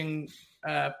watching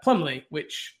Plumlee,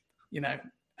 which, you know,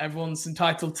 everyone's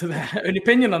entitled to their own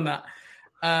opinion on that.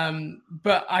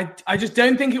 But I just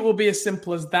don't think it will be as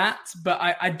simple as that. But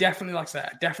I definitely, like I said,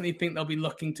 I definitely think they'll be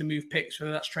looking to move picks,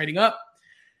 whether that's trading up,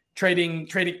 trading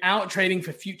out, trading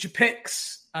for future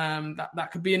picks.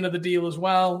 That could be another deal as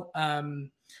well.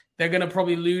 They're going to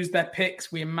probably lose their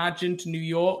picks, we imagine, to New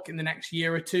York in the next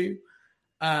year or two.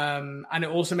 And it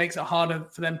also makes it harder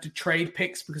for them to trade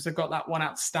picks because they've got that one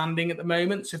outstanding at the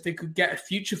moment. So if they could get a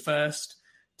future first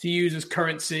to use as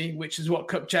currency, which is what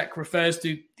Kupchak refers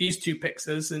to these two picks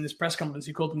as in this press conference,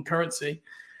 he called them currency.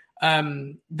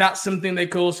 That's something they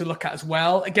could also look at as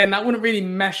well. Again, that wouldn't really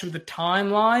mesh with the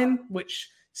timeline,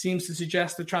 which seems to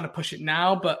suggest they're trying to push it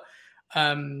now, but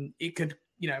it could,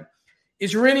 you know,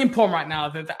 it's really important right now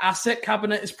that the asset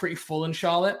cabinet is pretty full in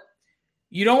Charlotte.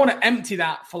 You don't want to empty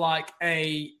that for like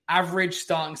a average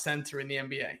starting center in the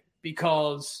NBA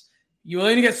because you will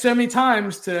only get so many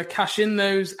times to cash in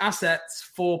those assets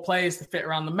for players to fit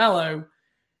around the Melo.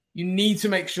 You need to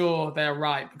make sure they're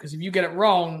right because if you get it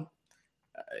wrong,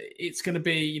 it's going to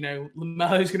be, you know,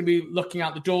 LaMelo's going to be looking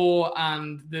out the door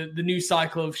and the new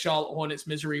cycle of Charlotte Hornets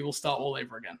misery will start all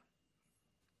over again.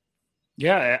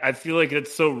 Yeah, I feel like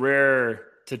it's so rare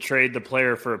to trade the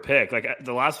player for a pick. Like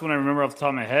the last one I remember off the top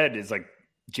of my head is like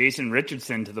Jason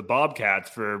Richardson to the Bobcats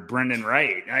for Brendan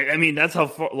Wright. I mean, that's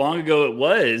how long ago it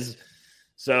was.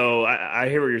 So I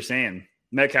hear what you're saying.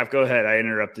 Metcalf, go ahead. I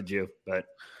interrupted you, but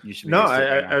you should be. No,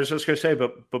 I was just going to say,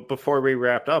 but before we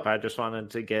wrapped up, I just wanted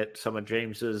to get some of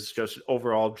James's just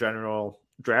overall general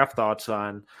draft thoughts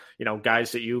on, you know,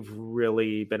 guys that you've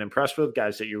really been impressed with,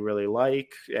 guys that you really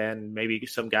like, and maybe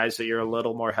some guys that you're a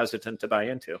little more hesitant to buy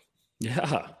into.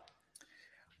 Yeah.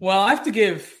 Well, I have to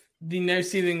give the No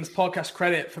Ceilings podcast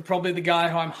credit for probably the guy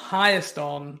who I'm highest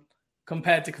on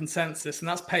compared to consensus, and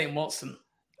that's Peyton Watson.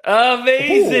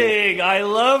 Amazing. Ooh. I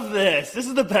love this. This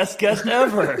is the best guest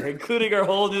ever, including our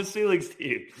whole No Ceilings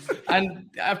team. And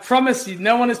I promise you,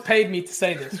 no one has paid me to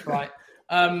say this, right?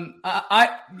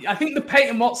 I think the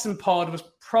Peyton Watson pod was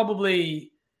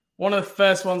probably one of the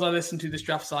first ones I listened to this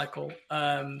draft cycle.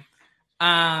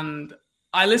 And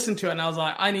I listened to it and I was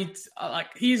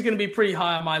like, he's going to be pretty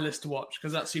high on my list to watch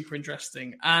because that's super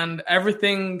interesting. And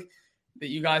everything that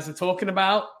you guys are talking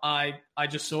about, I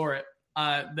just saw it.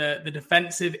 The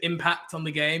defensive impact on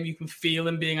the game, you can feel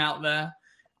him being out there.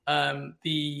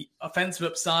 The offensive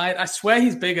upside, I swear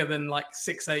he's bigger than like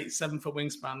 6'8", 7 foot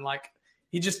wingspan. Like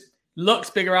he just looks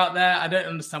bigger out there. I don't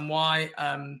understand why.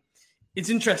 It's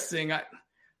interesting.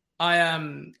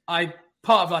 I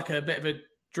part of like a bit of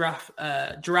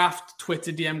a draft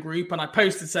Twitter DM group, and I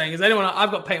posted saying,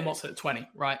 I've got Peyton Watson at 20,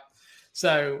 right?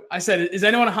 So I said, is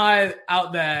anyone higher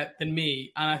out there than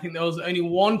me? And I think there was only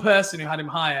one person who had him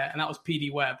higher, and that was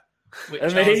PD Webb. Which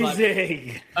amazing.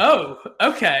 Like, oh,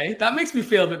 okay. That makes me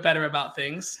feel a bit better about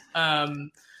things.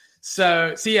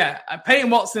 So yeah, Peyton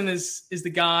Watson is the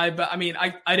guy, but I mean,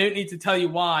 I don't need to tell you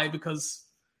why, because,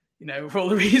 for all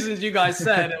the reasons you guys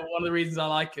said, and one of the reasons I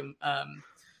like him.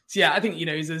 So yeah, I think,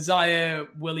 he's a Zaire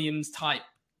Williams type,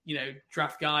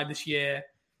 draft guy this year.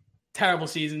 Terrible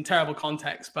season, terrible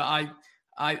context, but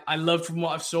I loved from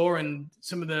what I saw, and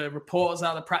some of the reports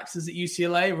out of the practices at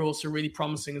UCLA were also really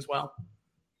promising as well.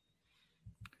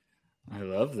 I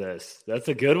love this. That's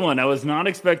a good one. I was not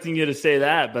expecting you to say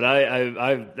that, but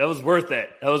I that was worth it.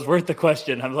 That was worth the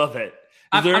question. I love it.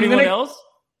 Is there anyone else?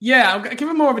 Yeah, I'll give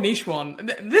him more of a niche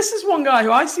one. This is one guy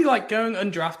who I see like going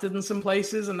undrafted in some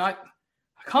places, and I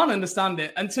can't understand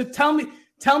it. And so tell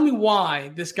me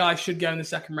why this guy should go in the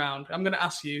second round. I'm going to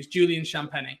ask you, is Julian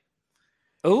Champagnie.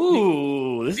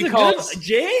 Oh, this is good.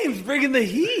 James bringing the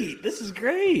heat. This is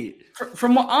great.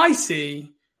 From what I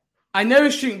see, I know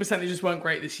his shooting percentages weren't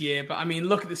great this year, but I mean,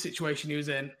 look at the situation he was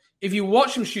in. If you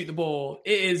watch him shoot the ball,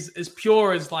 it is as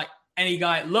pure as like any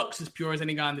guy. It looks as pure as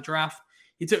any guy in the draft.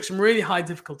 He took some really high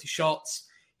difficulty shots.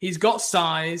 He's got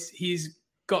size. He's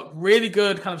got really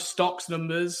good kind of stocks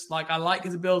numbers. Like, I like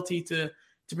his ability to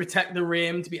protect the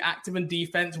rim, to be active in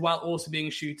defense while also being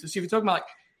a shooter. So if you're talking about like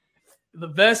the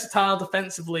versatile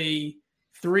defensively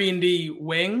 3-and-D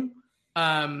wing,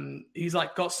 he's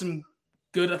like got some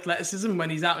good athleticism when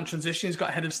he's out in transition. He's got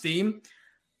a head of steam.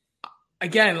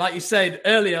 Again, like you said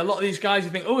earlier, a lot of these guys, you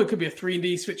think, it could be a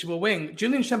 3-and-D switchable wing.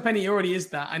 Julian Champagnie already is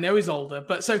that. I know he's older,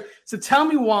 but so tell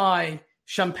me why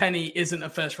Champagnie isn't a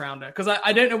first rounder, because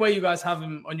I don't know where you guys have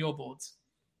him on your boards.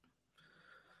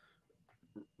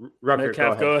 Rucker,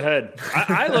 go ahead.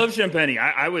 I love Champagnie.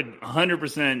 I would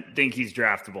 100% think he's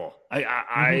draftable.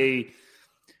 The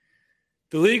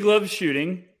league loves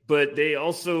shooting, but they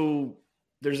also,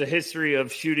 there's a history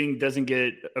of shooting doesn't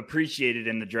get appreciated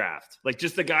in the draft. Like,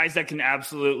 just the guys that can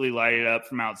absolutely light it up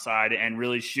from outside and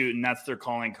really shoot, and that's their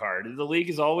calling card. The league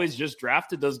has always just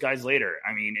drafted those guys later.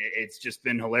 I mean, it's just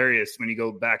been hilarious when you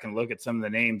go back and look at some of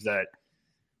the names that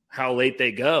how late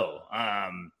they go.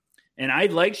 And I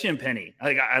like Champagnie.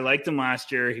 I liked him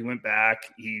last year. He went back.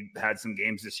 He had some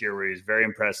games this year where he was very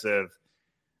impressive.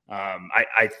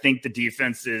 I think the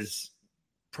defense is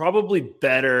probably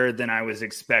better than I was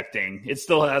expecting. It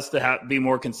still has to be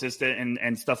more consistent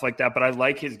and stuff like that, but I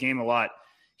like his game a lot.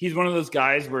 He's one of those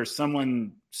guys where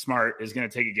someone smart is going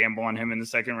to take a gamble on him in the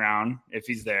second round if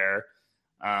he's there.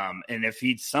 And if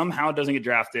he somehow doesn't get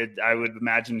drafted, I would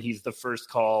imagine he's the first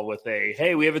call with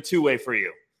hey, we have a two-way for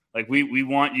you. Like, we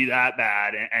want you that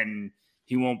bad, and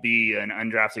he won't be an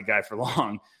undrafted guy for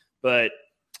long. But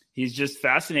he's just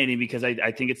fascinating because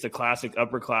I think it's the classic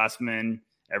upperclassman.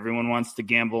 Everyone wants to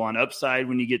gamble on upside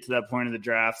when you get to that point of the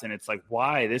draft, and it's like,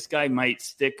 why? This guy might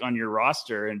stick on your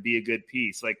roster and be a good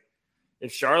piece. Like,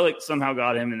 if Charlotte somehow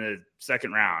got him in the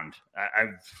second round,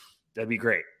 that'd be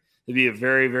great. It'd be a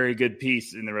very, very good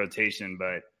piece in the rotation.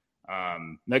 But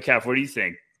Metcalf, what do you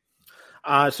think?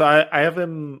 So I have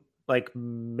him like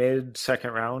mid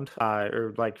second round,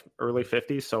 or like early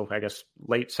 50s. So I guess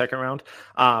late second round.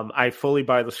 I fully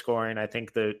buy the scoring. I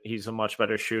think that he's a much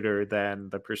better shooter than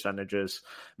the percentages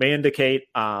may indicate.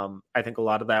 I think a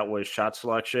lot of that was shot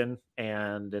selection,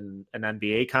 and in an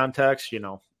NBA context,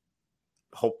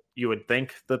 hope you would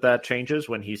think that changes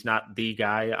when he's not the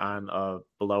guy on a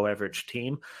below average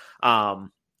team.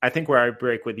 I think where I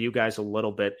break with you guys a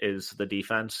little bit is the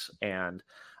defense, and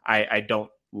I don't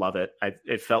love it.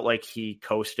 It felt like he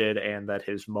coasted and that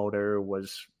his motor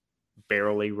was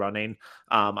barely running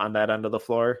on that end of the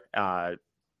floor.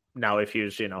 Now, if he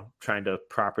was, trying to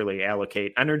properly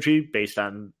allocate energy based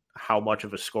on how much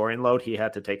of a scoring load he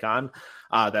had to take on,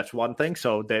 that's one thing.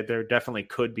 So there definitely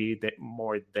could be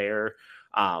more there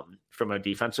from a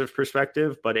defensive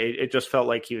perspective, but it just felt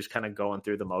like he was kind of going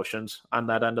through the motions on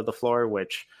that end of the floor,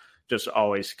 which just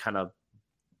always kind of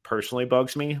personally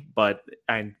bugs me. But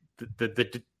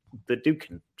the dude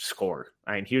can score.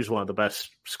 I mean, he was one of the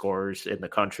best scorers in the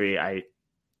country.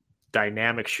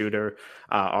 Dynamic shooter,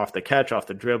 off the catch, off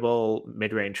the dribble,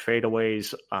 mid-range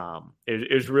fadeaways.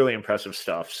 It was really impressive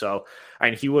stuff. So, I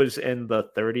mean, he was in the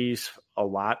 30s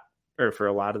for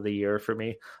a lot of the year for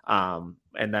me. And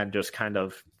then just kind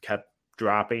of kept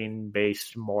dropping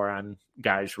based more on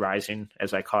guys rising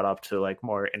as I caught up to like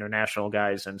more international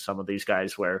guys and some of these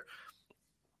guys where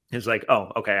it's like,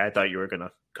 oh, okay, I thought you were going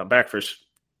to come back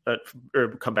or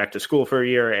come back to school for a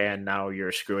year, and now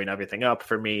you're screwing everything up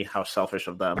for me. How selfish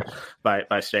of them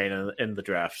by staying in the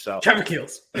draft. So Trevor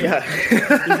Keels. Yeah,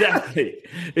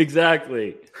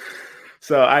 exactly.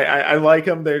 So I like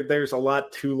him. There's a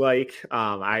lot to like.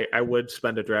 I would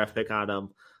spend a draft pick on him,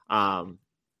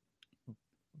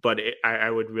 but I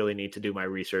would really need to do my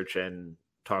research and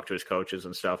talk to his coaches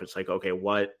and stuff. It's like, okay,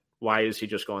 what why is he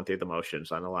just going through the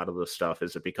motions on a lot of this stuff?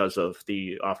 Is it because of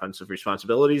the offensive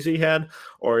responsibilities he had,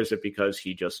 or is it because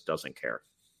he just doesn't care?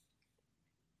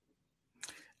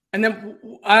 And then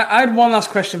I had one last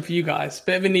question for you guys,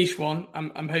 bit of a niche one.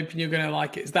 I'm hoping you're going to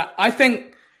like it. Is that I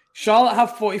think Charlotte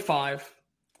have 45.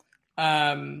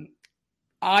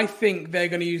 I think they're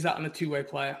going to use that on a two-way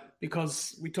player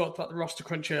because we talked about the roster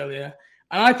crunch earlier.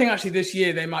 And I think actually this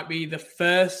year they might be the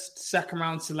first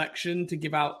second-round selection to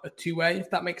give out a two-way, if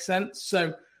that makes sense.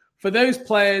 So for those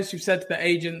players who said to their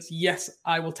agents, yes,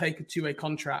 I will take a two-way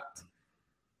contract,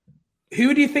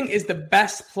 who do you think is the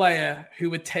best player who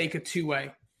would take a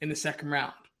two-way in the second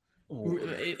round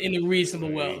in a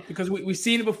reasonable world? Because we've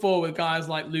seen it before with guys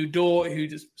like Lou Dort who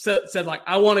just said like,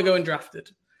 I want to go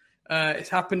undrafted. It's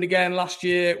happened again last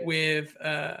year with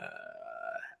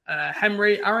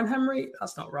Aaron Henry.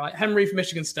 That's not right. Henry from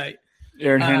Michigan State.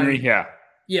 Aaron Henry. Yeah.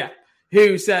 Yeah.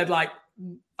 Who said like,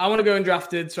 I want to go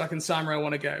undrafted so I can sign where I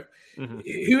want to go. Mm-hmm.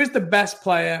 Who is the best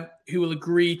player who will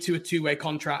agree to a two-way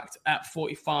contract at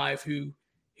 45 who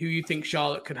you think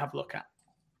Charlotte could have a look at?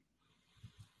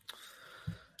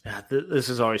 Yeah, this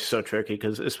is always so tricky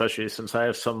because especially since I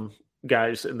have some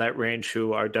guys in that range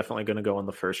who are definitely going to go in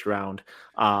the first round.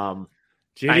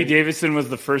 J.D. Davison was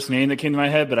the first name that came to my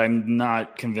head, but I'm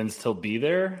not convinced he'll be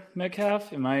there,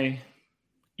 Metcalf. Am I?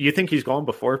 You think he's going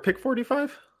before pick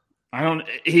 45?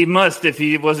 He must if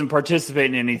he wasn't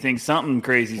participating in anything. Something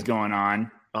crazy's going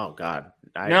on. Oh, God.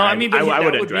 I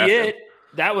would be it.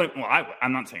 That would, well,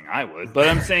 I'm not saying I would, but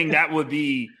I'm saying that'd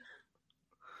be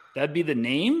the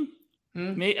name.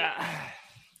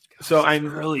 So I'm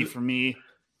early for me.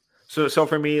 So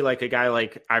for me, like a guy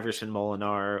like Iverson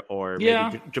Molinar or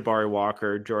maybe Jabari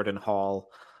Walker, Jordan Hall,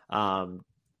 Darion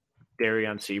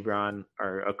Sebron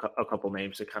are a couple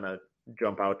names that kind of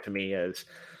jump out to me as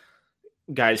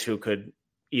guys who could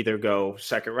either go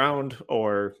second round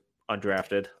or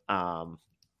undrafted.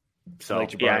 So I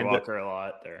like Jabari Walker a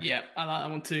lot there. Yeah, I like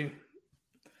that one too.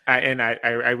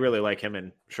 I really like him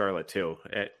in Charlotte too.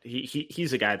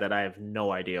 He's a guy that I have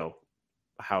no idea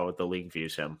how the league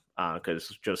views him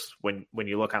because just when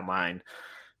you look online,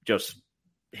 just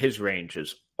his range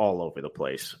is all over the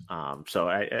place. So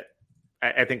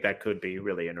I think that could be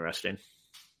really interesting.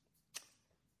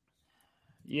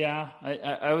 Yeah,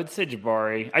 I would say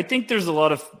Jabari. I think there's a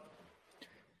lot of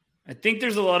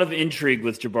intrigue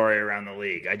with Jabari around the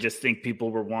league. I just think people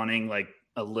were wanting like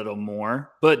a little more,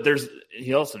 but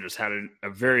he also just had a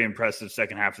very impressive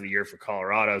second half of the year for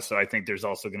Colorado. So I think there's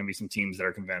also going to be some teams that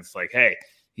are convinced like, hey,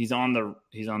 he's on the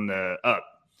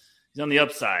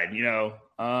upside, you know?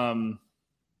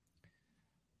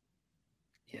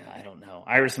 Yeah, I don't know.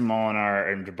 Iverson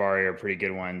Molinar and Jabari are pretty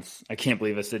good ones. I can't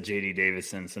believe I said J.D.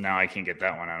 Davison, so now I can't get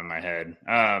that one out of my head.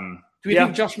 Do we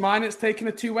think Josh Minett's taking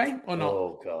a two-way or not?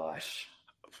 Oh, gosh.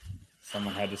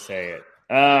 Someone had to say it.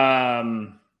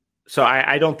 So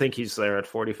I don't think he's there at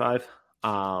 45.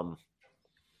 But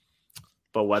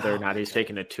whether or not he's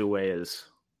taking a two-way is...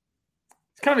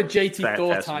 It's kind of a JT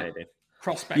Thor type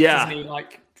prospect, isn't he?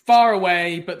 Like, far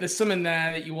away, but there's something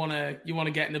there that you want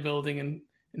to get in the building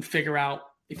and figure out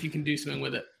if you can do something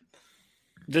with it.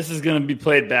 This is going to be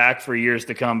played back for years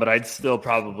to come, but I'd still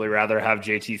probably rather have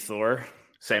JT Thor.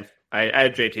 Same. I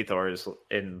had JT Thor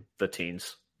in the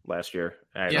teens last year.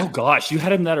 Oh, gosh. You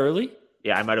had him that early?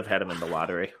 Yeah, I might have had him in the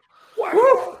lottery.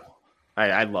 Wow.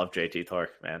 I love JT Thor,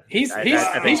 man. He's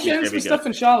doing some stuff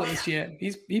in Charlotte this year.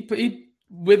 He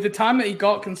with the time that he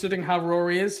got, considering how raw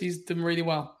he is, he's done really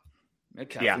well.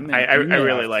 Okay, yeah, I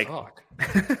really like.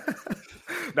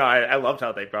 No, I loved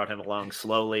how they brought him along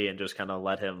slowly and just kind of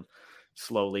let him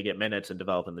slowly get minutes and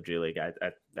develop in the G League.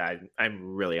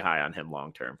 I'm really high on him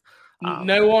long term.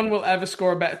 No one will ever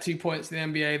score a better 2 points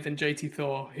in the NBA than JT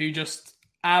Thor, who just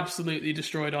absolutely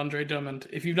destroyed Andre Drummond.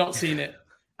 If you've not seen it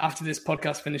after this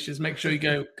podcast finishes, make sure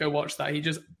you go watch that. He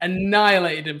just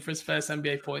annihilated him for his first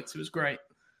NBA points. It was great.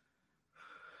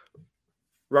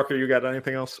 Rucker, you got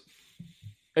anything else?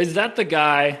 Is that the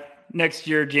guy next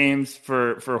year, James,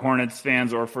 for Hornets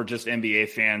fans or for just NBA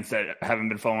fans that haven't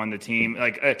been following the team?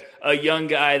 Like a young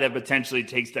guy that potentially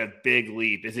takes that big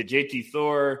leap. Is it JT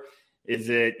Thor? Is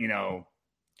it,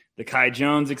 the Kai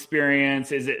Jones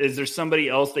experience? Is there somebody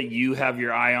else that you have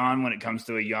your eye on when it comes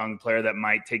to a young player that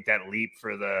might take that leap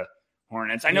for the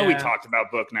Hornets? I know we talked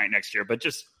about Book Night next year, but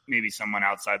just maybe someone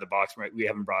outside the box we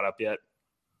haven't brought up yet.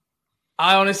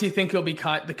 I honestly think it'll be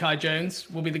Kai Jones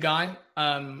will be the guy.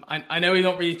 I know he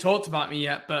not really talked about me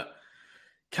yet, but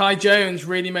Kai Jones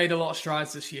really made a lot of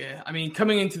strides this year. I mean,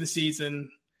 coming into the season,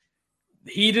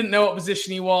 he didn't know what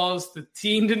position he was. The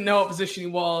team didn't know what position he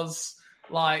was.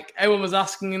 Like, everyone was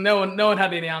asking him. No one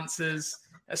had any answers.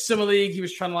 At Summer League, he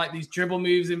was trying to like these dribble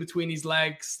moves in between his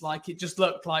legs. Like it just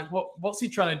looked like, what's he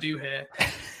trying to do here?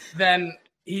 Then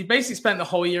he basically spent the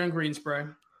whole year in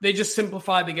Greensboro. They just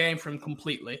simplified the game for him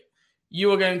completely.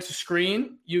 You are going to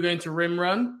screen, you're going to rim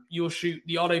run, you will shoot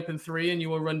the odd open three, and you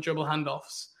will run dribble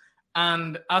handoffs.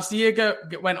 And as the year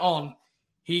went on,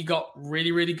 he got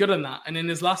really, really good on that. And in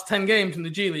his last 10 games in the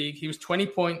G League, he was 20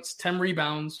 points, 10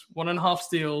 rebounds, 1.5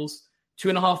 steals,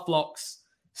 2.5 blocks,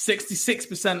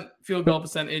 66% field goal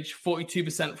percentage,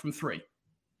 42% from three.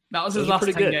 That was his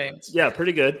last 10 games. Yeah,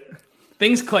 pretty good.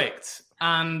 Things clicked.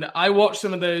 And I watched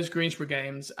some of those Greensboro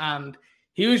games, and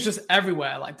he was just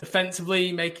everywhere, like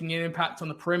defensively, making an impact on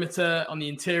the perimeter, on the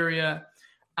interior.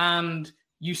 And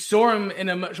you saw him in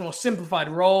a much more simplified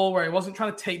role where he wasn't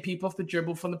trying to take people off the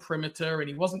dribble from the perimeter, and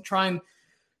he wasn't trying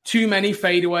too many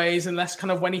fadeaways unless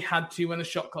kind of when he had to, when the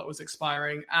shot clock was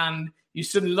expiring. And you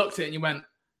suddenly looked at it and you went,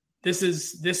 this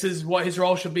is what his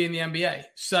role should be in the NBA.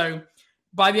 So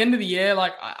by the end of the year,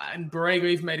 and Borrego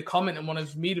even made a comment in one of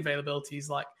his media availabilities,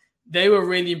 like they were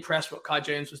really impressed what Kai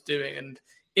Jones was doing. And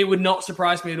it would not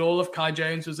surprise me at all if Kai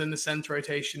Jones was in the center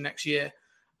rotation next year.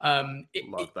 I'm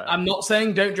not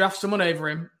saying don't draft someone over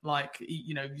him. Like,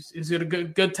 he's got a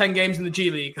good 10 games in the G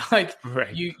League. Like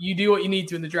right. You do what you need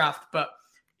to in the draft, but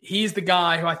he's the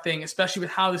guy who I think, especially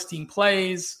with how this team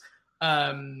plays,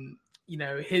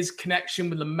 his connection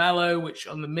with LaMelo, which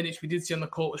on the minutes we did see on the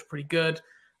court was pretty good.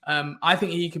 I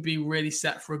think he could be really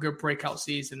set for a good breakout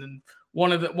season, and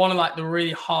one of the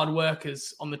really hard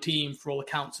workers on the team for all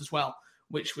accounts as well,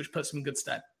 which puts him in good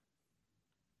stead.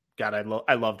 God,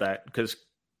 I love that, because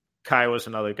Kai was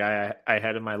another guy I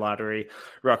had in my lottery.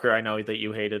 Rucker, I know that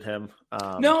you hated him.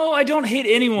 No, I don't hate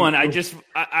anyone.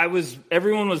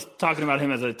 Everyone was talking about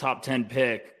him as a top 10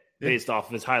 pick based off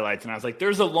of his highlights, and I was like,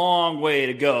 there's a long way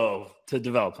to go to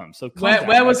develop him. So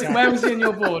where was he in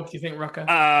your board, do you think, Rucker?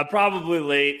 Probably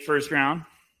late first round.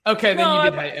 Okay, then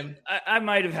you did hate him. I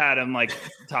might have had him like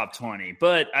top 20,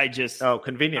 but I just... Oh,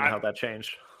 convenient how that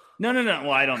changed. No.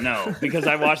 Well, I don't know, because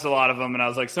I watched a lot of them and I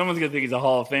was like, someone's going to think he's a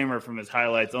Hall of Famer from his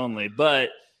highlights only. But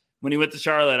when he went to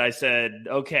Charlotte, I said,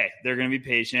 okay, they're going to be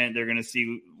patient. They're going to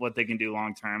see what they can do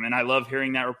long-term. And I love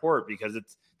hearing that report, because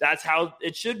that's how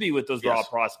it should be with those raw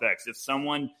prospects. If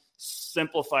someone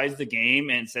simplifies the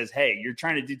game and says, hey, you're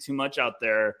trying to do too much out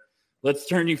there, let's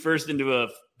turn you first into a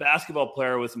basketball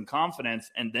player with some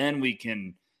confidence, and then we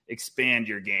can expand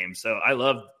your game. So I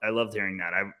loved hearing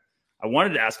that. I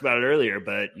wanted to ask about it earlier,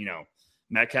 but,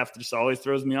 Metcalf just always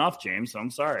throws me off, James, so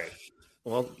I'm sorry.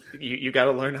 Well, you got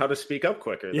to learn how to speak up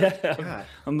quicker. Yeah,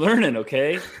 I'm learning,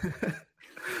 okay?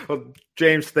 Well,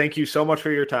 James, thank you so much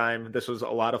for your time. This was a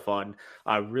lot of fun.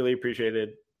 I really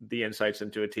appreciated the insights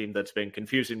into a team that's been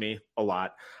confusing me a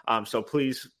lot. So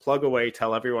please plug away,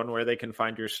 tell everyone where they can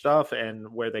find your stuff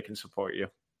and where they can support you.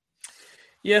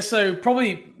 Yeah, so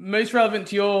probably most relevant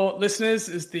to your listeners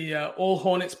is the All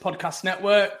Hornets podcast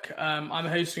network. I'm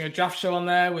hosting a draft show on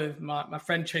there with my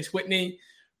friend Chase Whitney,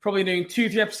 probably doing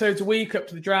 2-3 episodes a week up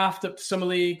to the draft, up to Summer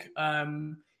League.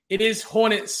 It is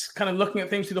Hornets, kind of looking at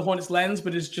things through the Hornets lens,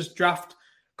 but it's just draft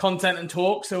content and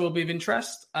talk, so it will be of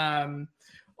interest. On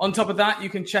top of that, you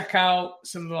can check out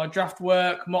some of our draft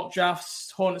work, mock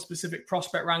drafts, Hornet-specific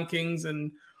prospect rankings,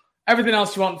 and everything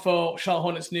else you want for Charlotte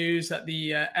Hornets news at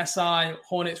the SI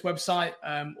Hornets website,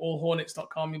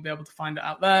 allhornets.com. You'll be able to find it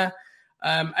out there.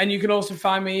 And you can also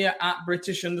find me at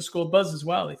British_Buzz as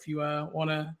well if you want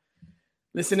to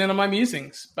listen in on my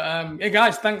musings. But yeah,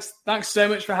 guys, thanks so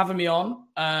much for having me on.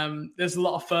 There's a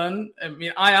lot of fun. I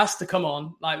mean, I asked to come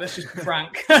on. Like, let's just be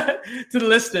frank to the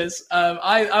listeners.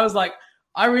 I was like,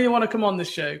 I really want to come on this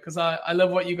show because I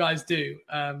love what you guys do.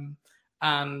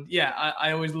 And yeah,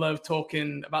 I always love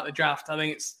talking about the draft. I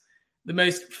think it's the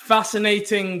most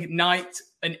fascinating night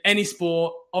in any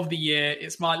sport of the year.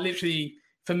 It's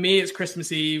for me, it's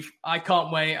Christmas Eve. I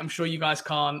can't wait. I'm sure you guys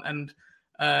can't. And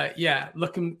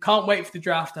can't wait for the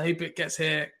draft. I hope it gets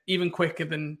here even quicker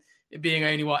than it being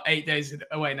only 8 days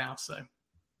away now. So,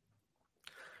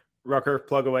 Rucker,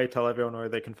 plug away. Tell everyone where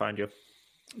they can find you.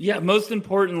 Yeah, most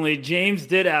importantly, James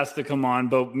did ask to come on,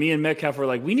 but me and Metcalf were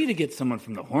like, we need to get someone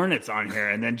from the Hornets on here.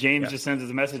 And then James just sends us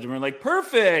a message, and we're like,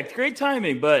 perfect, great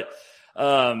timing. But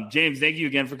James, thank you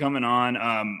again for coming on.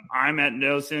 I'm at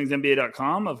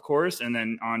NoCeilingsNBA.com, of course. And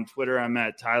then on Twitter, I'm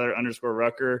at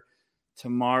Tyler_Rucker.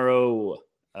 Tomorrow,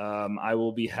 I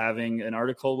will be having an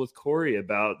article with Corey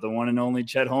about the one and only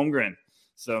Chet Holmgren.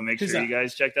 So make sure you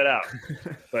guys check that out.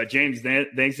 But James,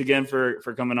 thanks again for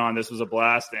coming on. This was a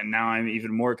blast, and now I'm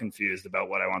even more confused about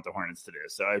what I want the Hornets to do.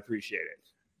 So I appreciate it.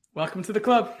 Welcome to the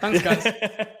club. Thanks, guys.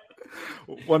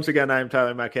 Once again, I'm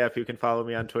Tyler Metcalf. You can follow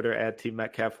me on Twitter at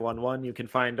TeamMetcalf11. You can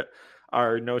find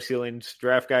our No Ceilings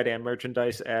draft guide and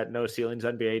merchandise at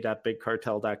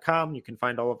noceilingsnba.bigcartel.com. You can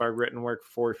find all of our written work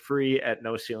for free at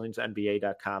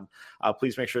noceilingsnba.com.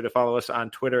 Please make sure to follow us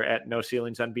on Twitter at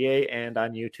NoCeilingsNBA and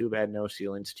on YouTube at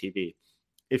NoCeilingsTV.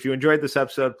 If you enjoyed this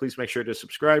episode, please make sure to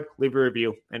subscribe, leave a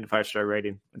review, and a 5-star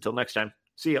rating. Until next time,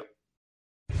 see you.